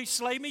said, "Though he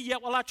slay me,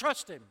 yet will I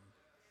trust him."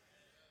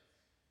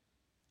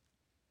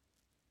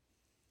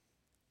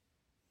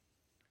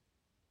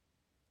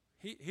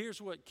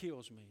 Here's what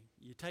kills me.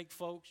 You take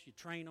folks, you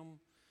train them,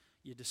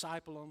 you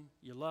disciple them,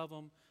 you love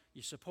them,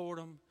 you support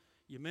them,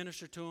 you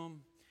minister to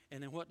them,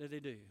 and then what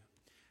do?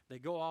 They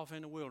go off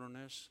in the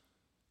wilderness,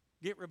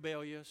 get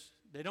rebellious,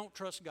 they don't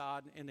trust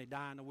God, and they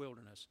die in the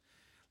wilderness.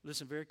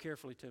 Listen very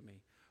carefully to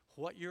me.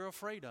 What you're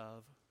afraid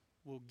of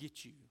will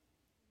get you.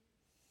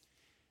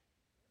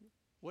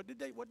 What did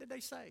they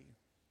say?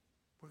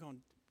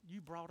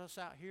 You brought us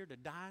out here to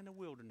die in the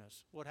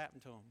wilderness. What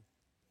happened to them?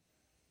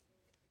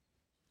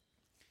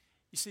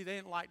 You see, they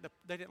didn't like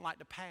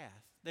the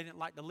path. They didn't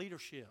like the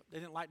leadership. They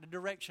didn't like the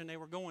direction they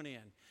were going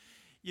in.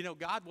 You know,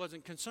 God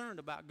wasn't concerned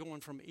about going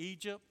from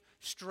Egypt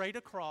straight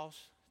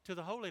across to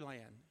the Holy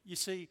Land. You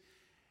see,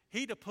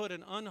 he'd have put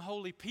an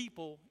unholy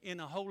people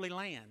in a holy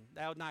land.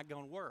 That was not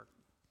going to work.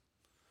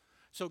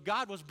 So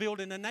God was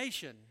building a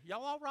nation.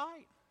 Y'all all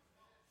right?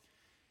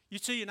 You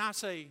see, and I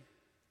said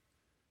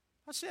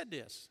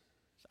this.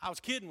 I was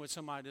kidding with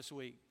somebody this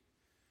week,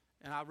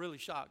 and I really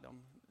shocked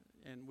them.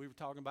 And we were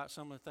talking about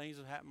some of the things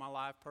that happened in my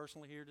life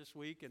personally here this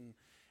week, and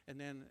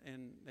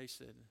they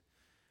said,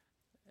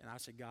 and I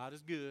said, "God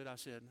is good." I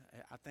said,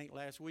 "I think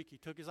last week he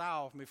took his eye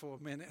off me for a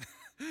minute."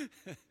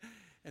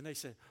 And they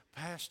said,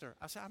 "Pastor,"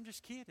 I said, I'm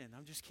just kidding.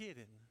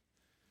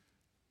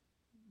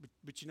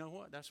 But you know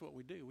what? That's what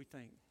we do. We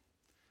think,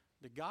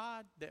 the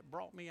God that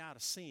brought me out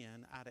of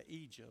sin, out of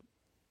Egypt,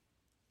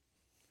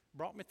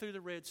 brought me through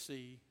the Red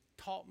Sea,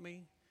 taught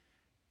me,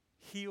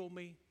 healed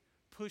me,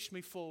 pushed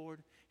me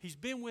forward. He's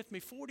been with me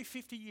 40,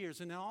 50 years,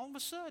 and then all of a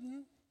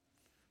sudden,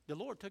 the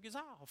Lord took his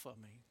eye off of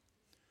me.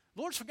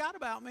 The Lord's forgot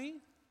about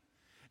me.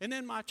 And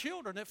then my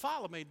children that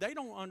follow me, they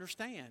don't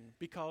understand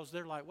because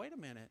they're like, "Wait a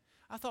minute,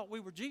 I thought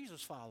we were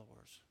Jesus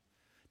followers.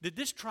 Did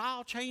this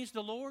trial change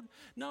the Lord?"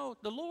 No,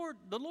 the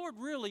Lord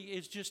really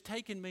is just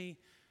taking me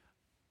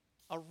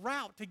a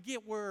route to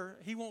get where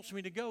he wants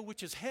me to go,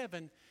 which is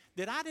heaven,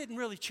 that I didn't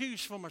really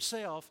choose for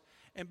myself.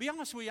 And be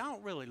honest with you, I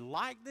don't really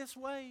like this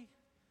way.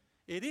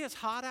 It is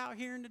hot out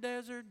here in the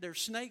desert.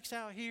 There's snakes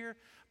out here.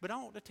 But I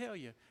want to tell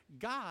you,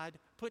 God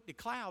put the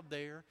cloud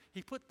there.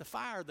 He put the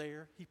fire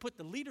there. He put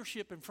the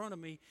leadership in front of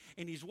me.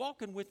 And he's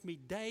walking with me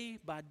day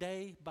by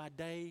day by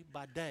day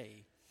by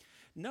day.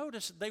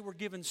 Notice they were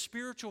given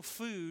spiritual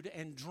food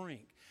and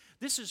drink.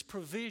 This is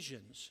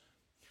provisions.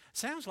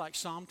 Sounds like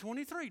Psalm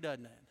 23,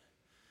 doesn't it?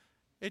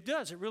 It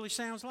does. It really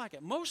sounds like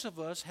it. Most of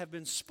us have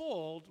been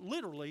spoiled,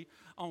 literally,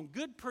 on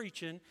good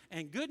preaching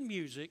and good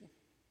music.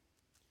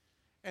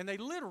 And they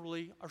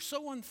literally are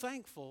so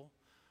unthankful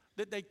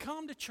that they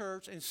come to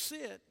church and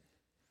sit.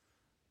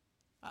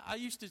 I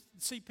used to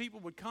see people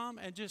would come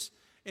and just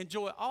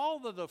enjoy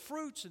all of the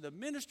fruits and the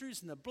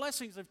ministries and the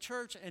blessings of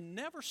church and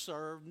never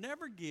serve,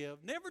 never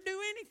give, never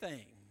do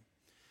anything.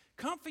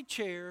 Comfy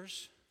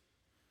chairs.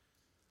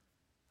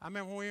 I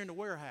remember when we were in the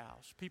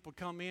warehouse, people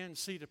come in and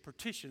see the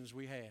partitions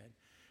we had.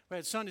 We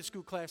had Sunday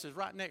school classes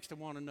right next to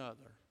one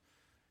another.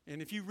 And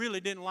if you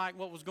really didn't like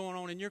what was going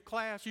on in your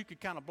class, you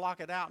could kind of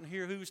block it out and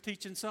hear who was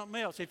teaching something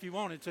else if you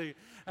wanted to.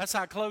 That's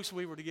how close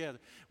we were together.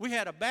 We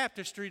had a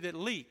baptistry that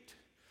leaked.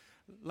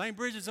 Lane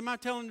Bridges, am I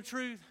telling the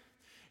truth?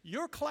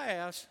 Your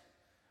class,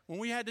 when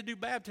we had to do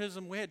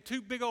baptism, we had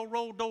two big old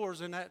rolled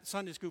doors in that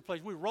Sunday school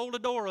place. We rolled the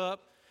door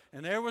up,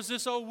 and there was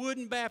this old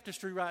wooden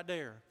baptistry right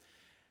there.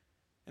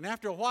 And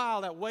after a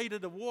while, that weight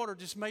of the water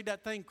just made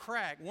that thing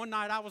crack. One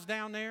night I was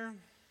down there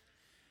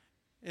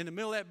in the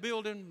middle of that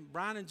building.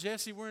 Brian and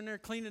Jesse were in there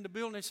cleaning the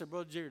building. They said,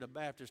 "Brother Jerry, the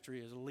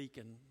baptistry is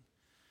leaking."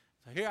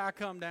 So here I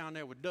come down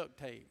there with duct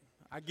tape.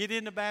 I get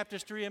in the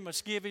baptistry in my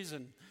skivvies,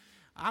 and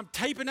I'm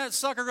taping that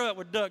sucker up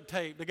with duct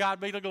tape. To God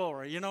be the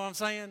glory. You know what I'm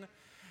saying?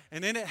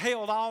 And then it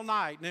held all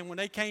night. And then when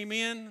they came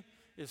in,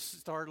 it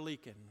started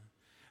leaking.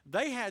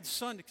 They had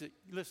Sunday,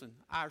 listen,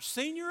 our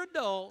senior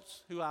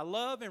adults, who I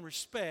love and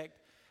respect,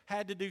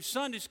 had to do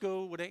Sunday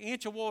school with an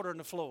inch of water in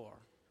the floor.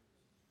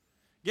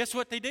 Guess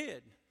what they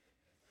did?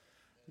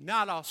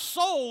 Not a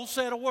soul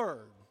said a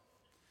word.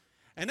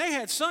 And they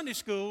had Sunday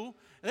school.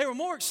 They were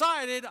more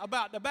excited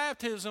about the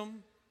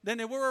baptism than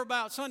they were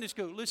about Sunday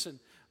school. Listen,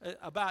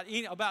 about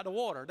the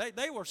water.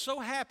 They were so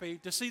happy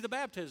to see the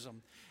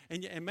baptism.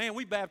 And man,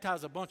 we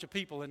baptized a bunch of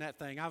people in that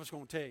thing, I was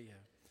going to tell you.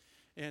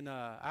 And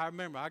I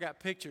remember, I got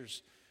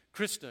pictures.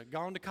 Krista,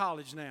 gone to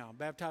college now,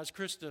 baptized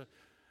Krista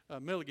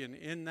Milligan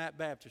in that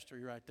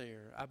baptistry right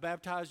there. I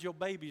baptized your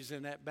babies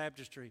in that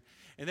baptistry.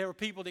 And there were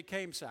people that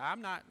came and said,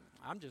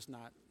 I'm just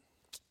not.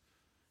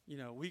 You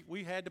know,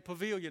 we had the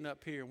pavilion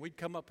up here, and we'd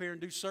come up here and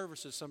do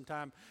services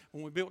sometime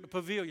when we built the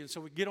pavilion.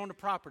 So we'd get on the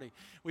property.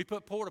 We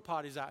put porta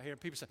potties out here,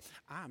 and people say,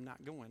 I'm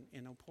not going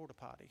in no porta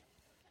potty.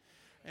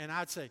 And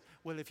I'd say,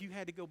 well, if you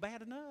had to go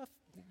bad enough,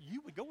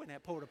 you would go in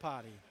that porta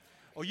potty.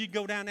 Or you'd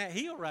go down that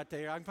hill right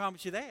there. I can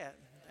promise you that.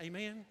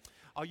 Amen.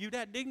 Are you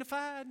that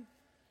dignified?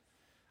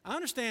 I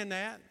understand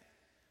that.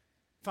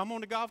 If I'm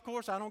on the golf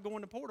course, I don't go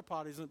in the porta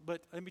potties.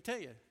 But let me tell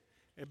you,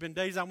 there have been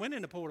days I went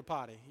in the porta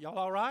potty. Y'all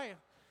all right?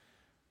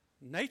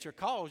 Nature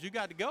calls. You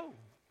got to go.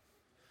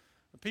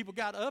 People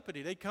got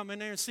uppity. They'd come in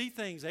there and see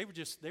things.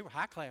 They were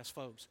high-class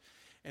folks.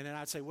 And then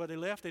I'd say, well, they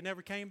left. They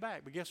never came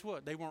back. But guess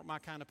what? They weren't my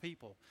kind of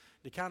people.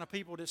 The kind of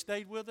people that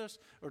stayed with us,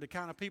 or the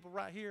kind of people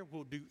right here,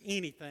 will do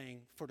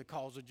anything for the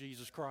cause of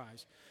Jesus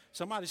Christ.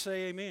 Somebody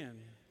say amen.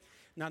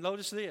 Now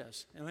notice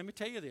this, and let me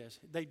tell you this.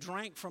 They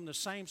drank from the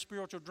same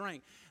spiritual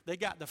drink. They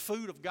got the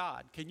food of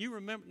God. Can you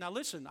remember? Now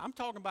listen, I'm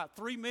talking about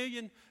 3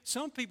 million.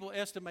 Some people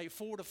estimate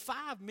 4 to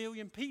 5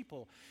 million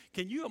people.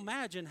 Can you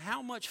imagine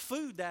how much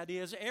food that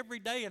is every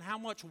day and how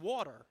much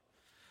water?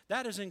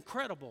 That is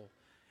incredible.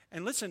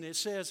 And listen, it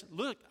says,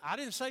 look, I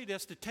didn't say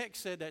this. The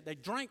text said that they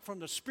drank from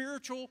the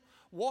spiritual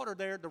water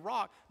there, the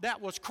rock. That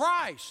was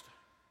Christ.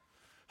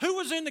 Who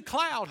was in the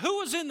cloud? Who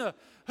was in the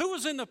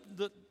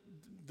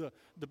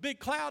big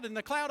cloud and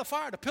the cloud of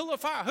fire, the pillar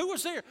of fire? Who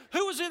was there?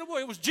 Who was in it?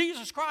 It was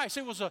Jesus Christ.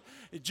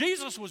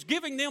 Jesus was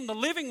giving them the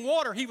living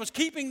water. He was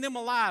keeping them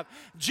alive.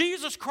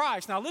 Jesus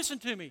Christ. Now listen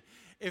to me.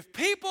 If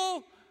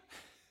people,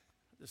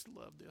 I just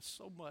love this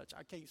so much.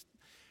 I can't.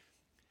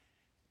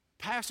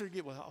 Pastor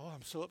get, well, oh,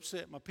 I'm so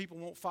upset. My people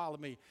won't follow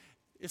me.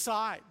 It's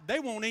all right. They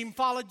won't even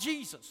follow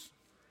Jesus.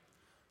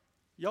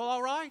 Y'all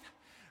all right?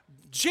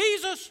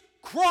 Jesus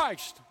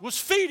Christ was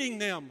feeding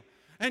them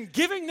and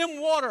giving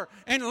them water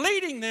and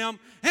leading them,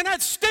 and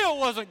that still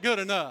wasn't good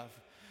enough.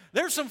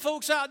 There's some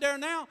folks out there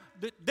now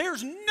that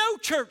there's no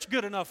church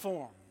good enough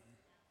for them.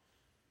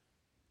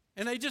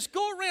 And they just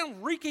go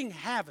around wreaking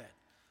havoc.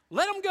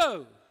 Let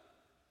them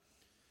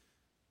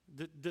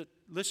go.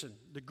 Listen,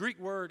 the Greek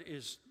word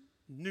is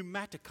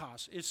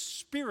pneumatikos, is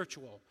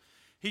spiritual.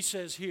 He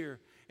says here,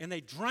 and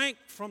they drank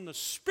from the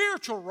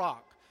spiritual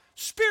rock,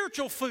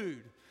 spiritual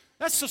food.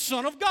 That's the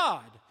Son of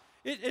God.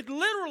 It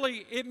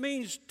literally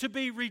means to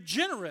be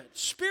regenerate,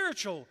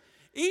 spiritual,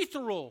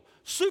 ethereal,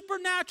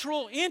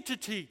 supernatural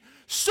entity.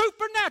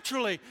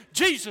 Supernaturally,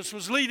 Jesus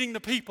was leading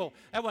the people.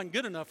 That wasn't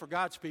good enough for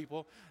God's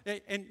people.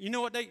 And you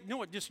know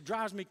what just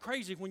drives me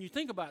crazy when you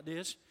think about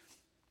this?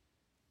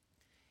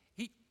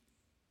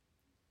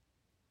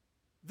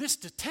 This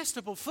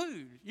detestable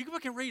food. You can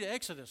look and read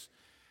Exodus.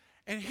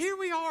 And here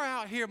we are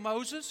out here,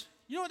 Moses.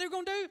 You know what they're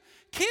going to do?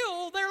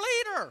 Kill their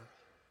leader.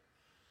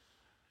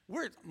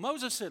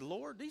 Moses said,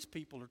 Lord, these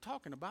people are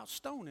talking about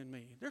stoning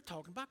me. They're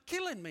talking about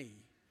killing me.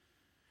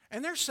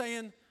 And they're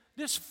saying,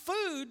 this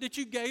food that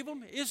you gave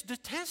them is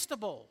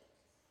detestable.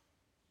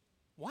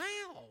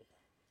 Wow.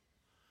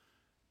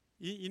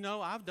 You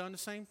know, I've done the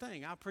same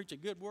thing. I preach a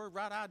good word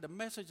right out of the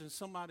message, and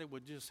somebody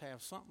would just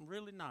have something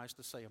really nice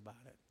to say about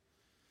it.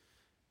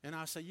 And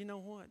I say, you know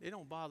what? It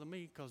don't bother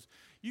me because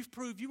you've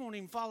proved you won't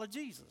even follow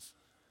Jesus.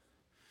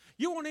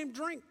 You won't even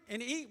drink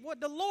and eat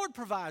what the Lord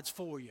provides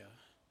for you.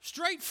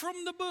 Straight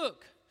from the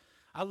book.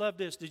 I love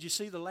this. Did you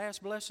see the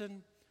last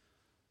blessing?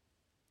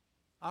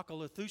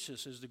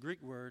 Akolethusis is the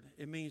Greek word.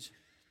 It means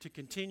to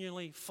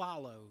continually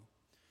follow.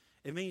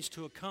 It means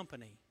to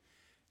accompany.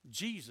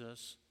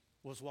 Jesus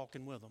was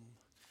walking with them.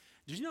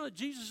 Did you know that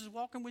Jesus is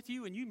walking with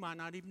you and you might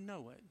not even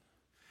know it?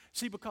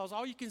 See, because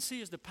all you can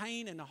see is the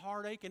pain and the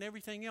heartache and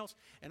everything else.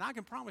 And I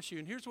can promise you,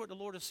 and here's what the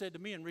Lord has said to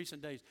me in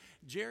recent days.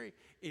 Jerry,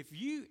 if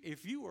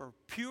you are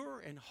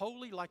pure and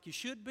holy like you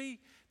should be,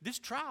 this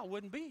trial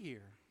wouldn't be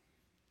here.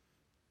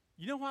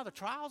 You know why the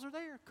trials are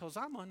there? Because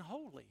I'm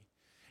unholy.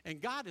 And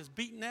God is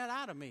beating that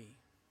out of me.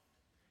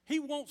 He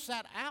wants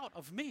that out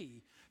of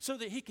me so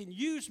that he can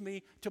use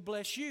me to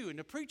bless you and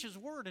to preach his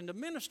word and to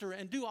minister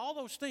and do all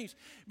those things.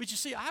 But you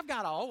see, I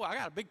got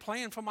a big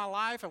plan for my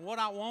life and what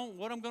I want,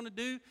 what I'm going to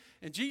do.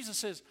 And Jesus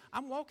says,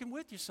 I'm walking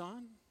with you,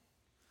 son.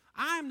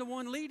 I'm the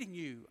one leading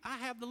you. I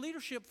have the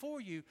leadership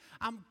for you.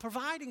 I'm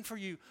providing for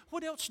you.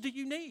 What else do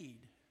you need?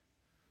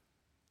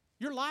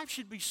 Your life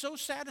should be so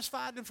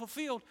satisfied and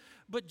fulfilled.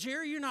 But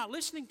Jerry, you're not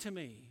listening to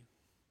me.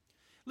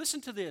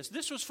 Listen to this.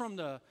 This was from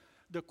the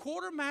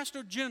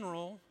quartermaster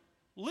general,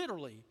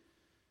 literally,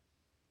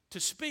 to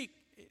speak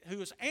who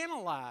has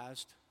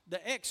analyzed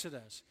the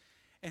Exodus.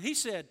 And he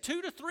said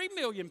 2 to 3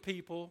 million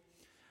people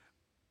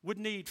would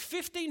need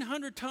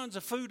 1,500 tons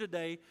of food a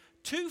day,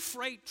 2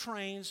 freight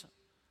trains,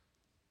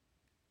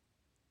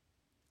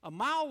 a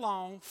mile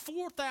long,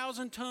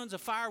 4,000 tons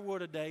of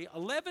firewood a day,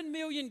 11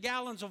 million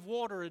gallons of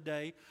water a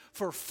day,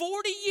 for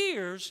 40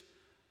 years,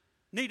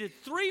 needed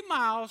 3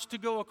 miles to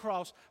go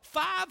across,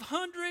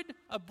 500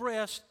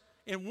 abreast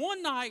in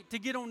one night to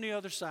get on the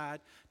other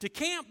side. To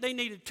camp, they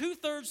needed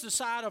 2/3 the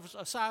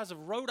size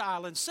of Rhode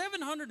Island,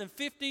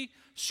 750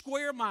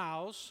 square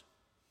miles.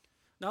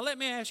 Now let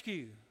me ask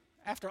you,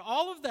 after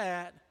all of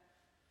that,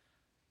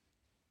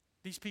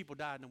 these people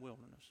died in the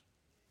wilderness.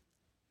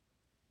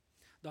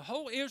 The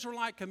whole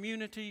Israelite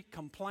community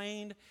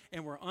complained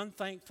and were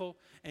unthankful,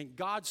 and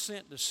God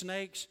sent the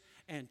snakes,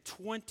 and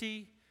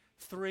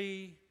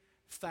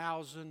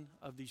 23,000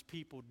 of these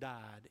people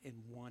died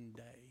in one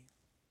day.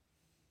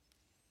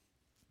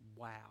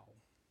 Wow.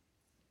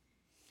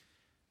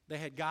 They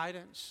had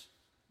guidance,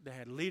 they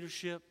had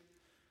leadership,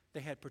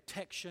 they had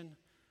protection,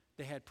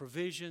 they had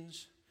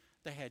provisions,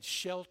 they had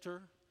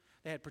shelter,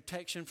 they had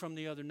protection from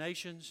the other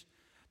nations.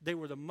 They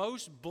were the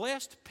most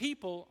blessed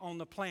people on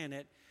the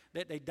planet,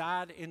 that they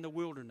died in the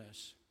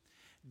wilderness.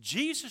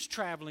 Jesus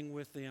traveling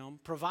with them,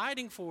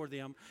 providing for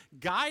them,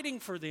 guiding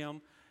for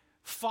them,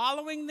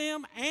 following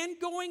them, and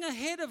going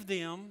ahead of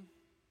them.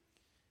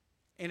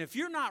 And if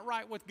you're not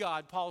right with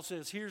God, Paul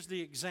says, here's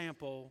the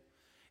example.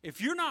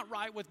 If you're not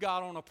right with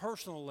God on a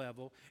personal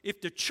level,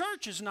 if the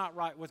church is not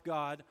right with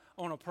God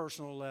on a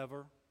personal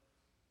level,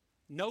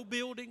 no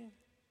building,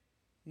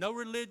 no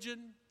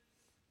religion,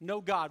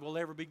 no God will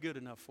ever be good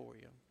enough for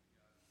you.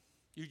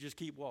 You just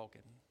keep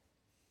walking.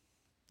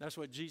 That's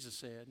what Jesus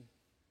said.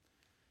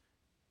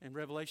 In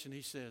Revelation,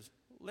 he says,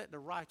 let the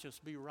righteous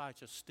be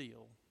righteous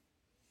still,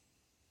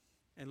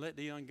 and let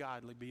the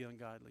ungodly be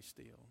ungodly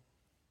still.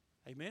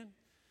 Amen?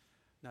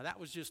 Now, that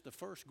was just the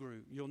first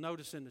group. You'll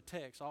notice in the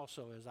text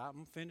also, as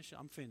I'm finished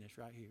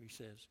right here. He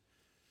says,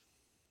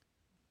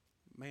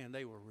 man,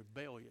 they were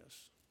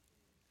rebellious.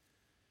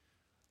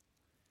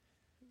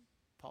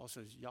 Paul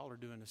says, y'all are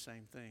doing the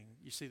same thing.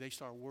 You see, they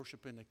start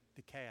worshiping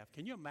the calf.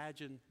 Can you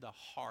imagine the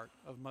heart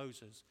of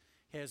Moses?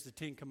 He has the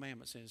 10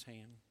 Commandments in his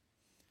hand.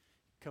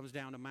 Comes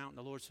down the mountain.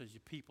 The Lord says,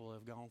 your people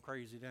have gone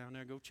crazy down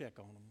there. Go check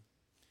on them.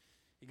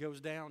 He goes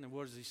down, and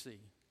what does he see?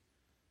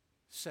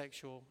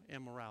 Sexual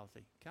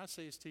immorality. Can I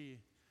say this to you?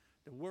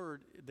 The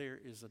word there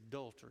is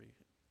adultery.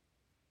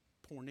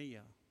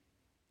 Porneia.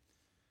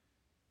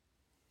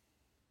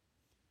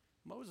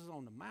 Moses is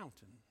on the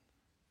mountain.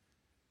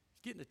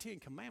 He's getting the 10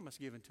 Commandments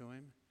given to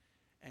him.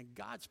 And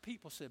God's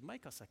people said,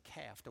 make us a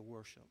calf to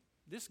worship.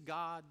 This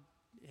God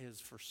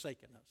has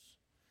forsaken us.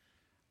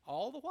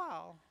 All the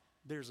while,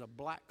 there's a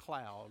black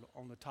cloud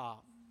on the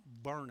top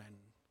burning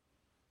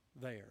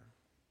there.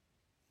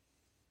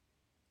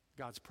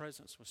 God's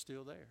presence was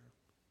still there.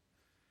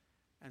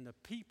 And the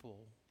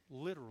people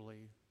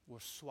literally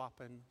were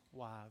swapping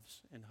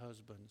wives and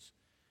husbands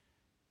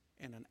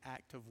in an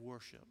act of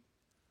worship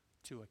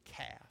to a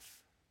calf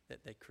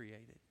that they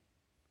created.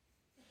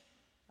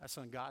 That's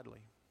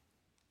ungodly.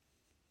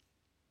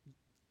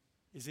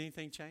 Is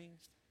anything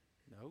changed?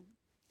 No.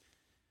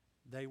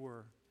 They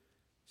were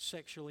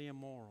sexually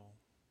immoral,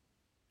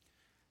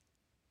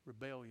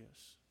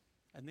 rebellious,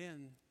 and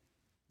then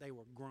they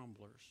were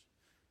grumblers.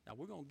 Now,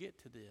 we're going to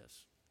get to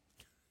this.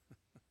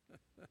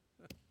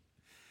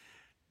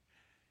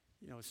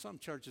 You know, some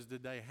churches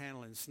today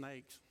handling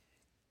snakes,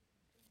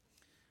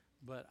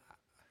 but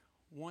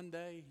one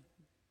day,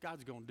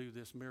 God's going to do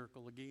this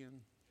miracle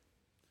again,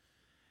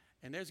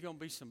 and there's going to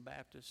be some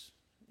Baptists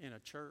in a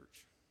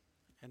church,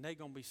 and they're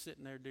going to be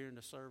sitting there during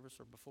the service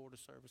or before the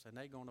service, and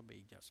they're going to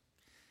be just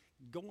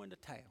going to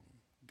town,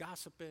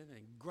 gossiping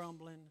and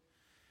grumbling,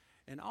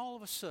 and all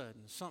of a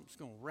sudden, something's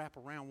going to wrap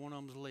around one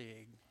of them's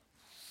leg.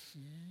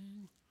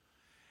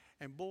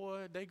 And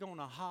boy, they're going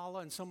to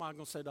holler, and somebody's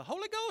going to say, the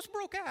Holy Ghost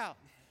broke out.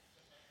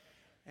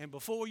 And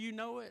before you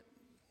know it,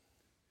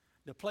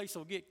 the place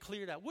will get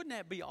cleared out. Wouldn't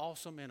that be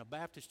awesome in a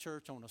Baptist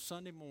church on a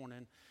Sunday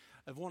morning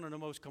of one of the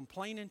most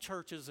complaining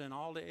churches in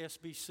all the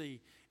SBC,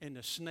 and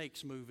the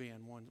snakes move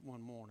in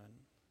one morning?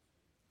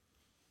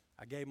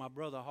 I gave my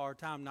brother a hard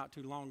time not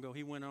too long ago.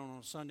 He went on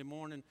a Sunday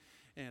morning,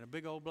 and a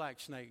big old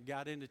black snake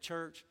got into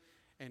church,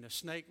 and the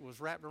snake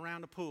was wrapped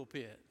around the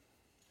pulpit.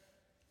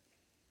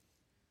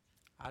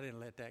 I didn't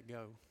let that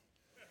go.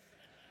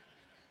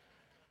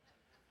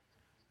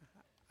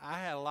 I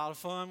had a lot of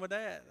fun with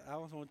that. I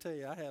was going to tell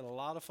you, I had a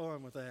lot of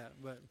fun with that.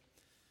 But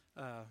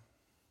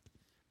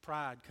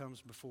pride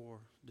comes before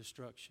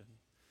destruction.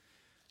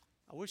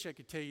 I wish I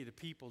could tell you the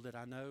people that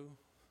I know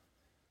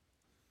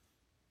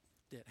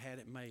that had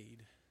it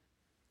made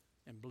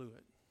and blew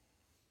it.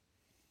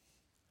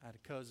 I had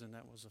a cousin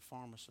that was a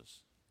pharmacist,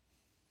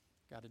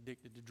 got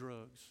addicted to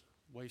drugs,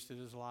 wasted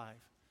his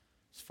life.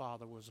 His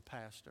father was a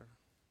pastor.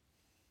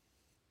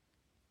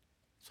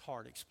 His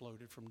heart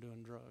exploded from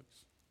doing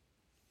drugs.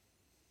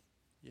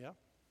 Yeah.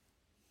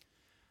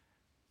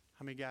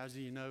 How many guys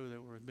do you know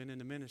that were been in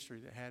the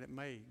ministry that had it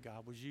made?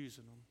 God was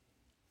using them.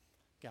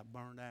 Got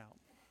burned out.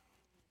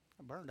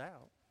 I burned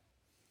out.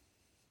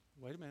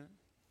 Wait a minute.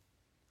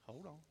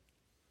 Hold on.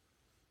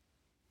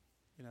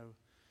 You know,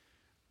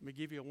 let me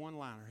give you a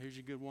one-liner. Here's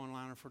your good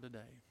one-liner for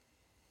today.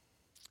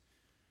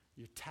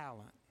 Your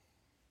talent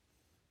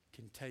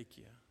can take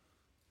you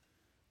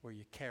where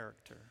your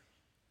character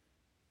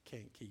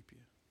can't keep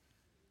you.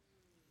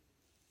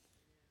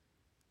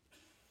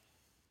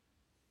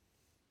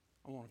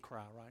 I want to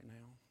cry right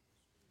now.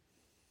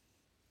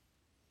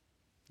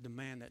 The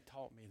man that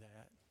taught me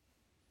that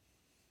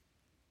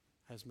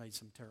has made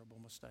some terrible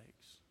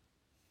mistakes.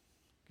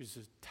 He's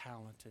a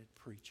talented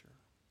preacher.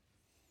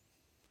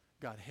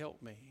 God,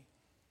 help me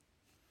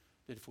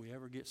that if we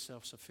ever get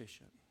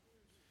self-sufficient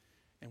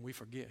and we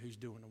forget who's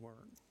doing the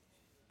work,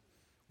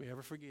 we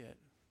ever forget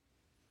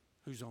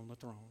who's on the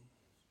throne.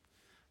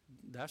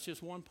 That's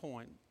just one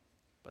point,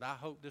 but I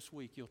hope this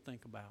week you'll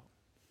think about,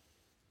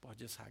 boy,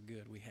 just how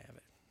good we have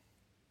it.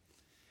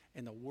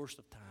 In the worst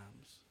of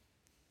times,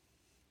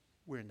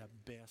 we're in the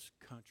best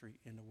country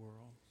in the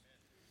world.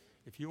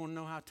 If you want to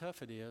know how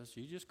tough it is,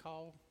 you just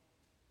call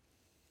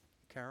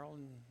Carol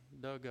and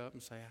Doug up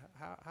and say,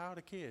 how are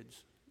the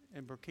kids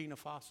in Burkina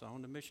Faso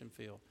on the mission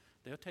field?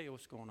 They'll tell you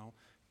what's going on.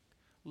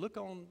 Look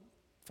on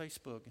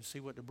Facebook and see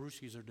what the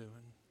Brewskis are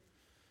doing.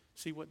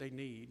 See what they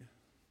need.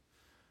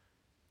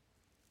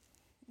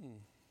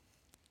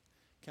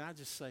 Can I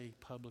just say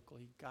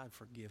publicly, God,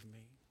 forgive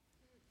me.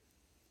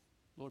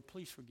 Lord,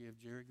 please forgive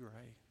Jerry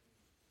Gray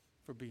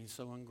for being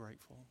so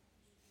ungrateful.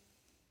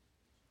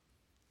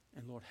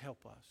 And Lord,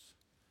 help us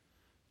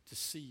to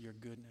see your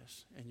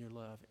goodness and your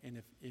love.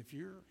 And if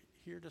you're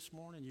here this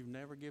morning, you've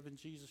never given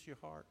Jesus your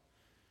heart,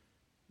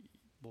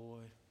 boy,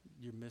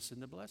 you're missing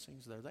the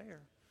blessings. They're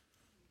there.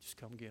 Just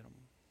come get them.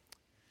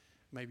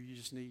 Maybe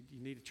you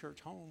need a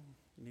church home.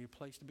 You need a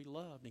place to be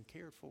loved and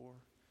cared for.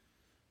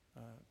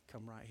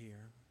 Come right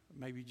here.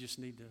 Maybe you just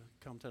need to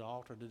come to the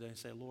altar today and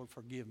say, Lord,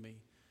 forgive me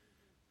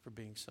for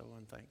being so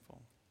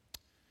unthankful.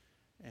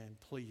 And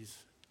please,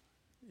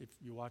 if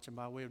you're watching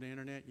by way of the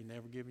internet, you've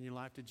never given your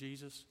life to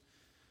Jesus,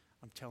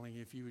 I'm telling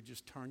you, if you would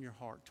just turn your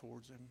heart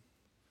towards him,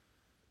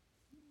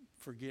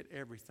 forget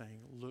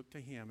everything, look to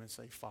him and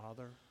say,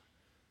 Father,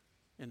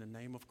 in the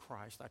name of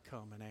Christ, I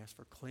come and ask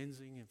for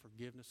cleansing and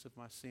forgiveness of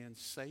my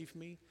sins. Save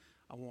me.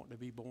 I want to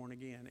be born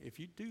again. If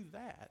you do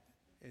that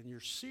and you're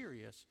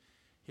serious,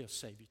 he'll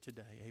save you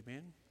today.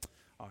 Amen?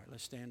 All right,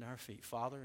 let's stand to our feet. Father,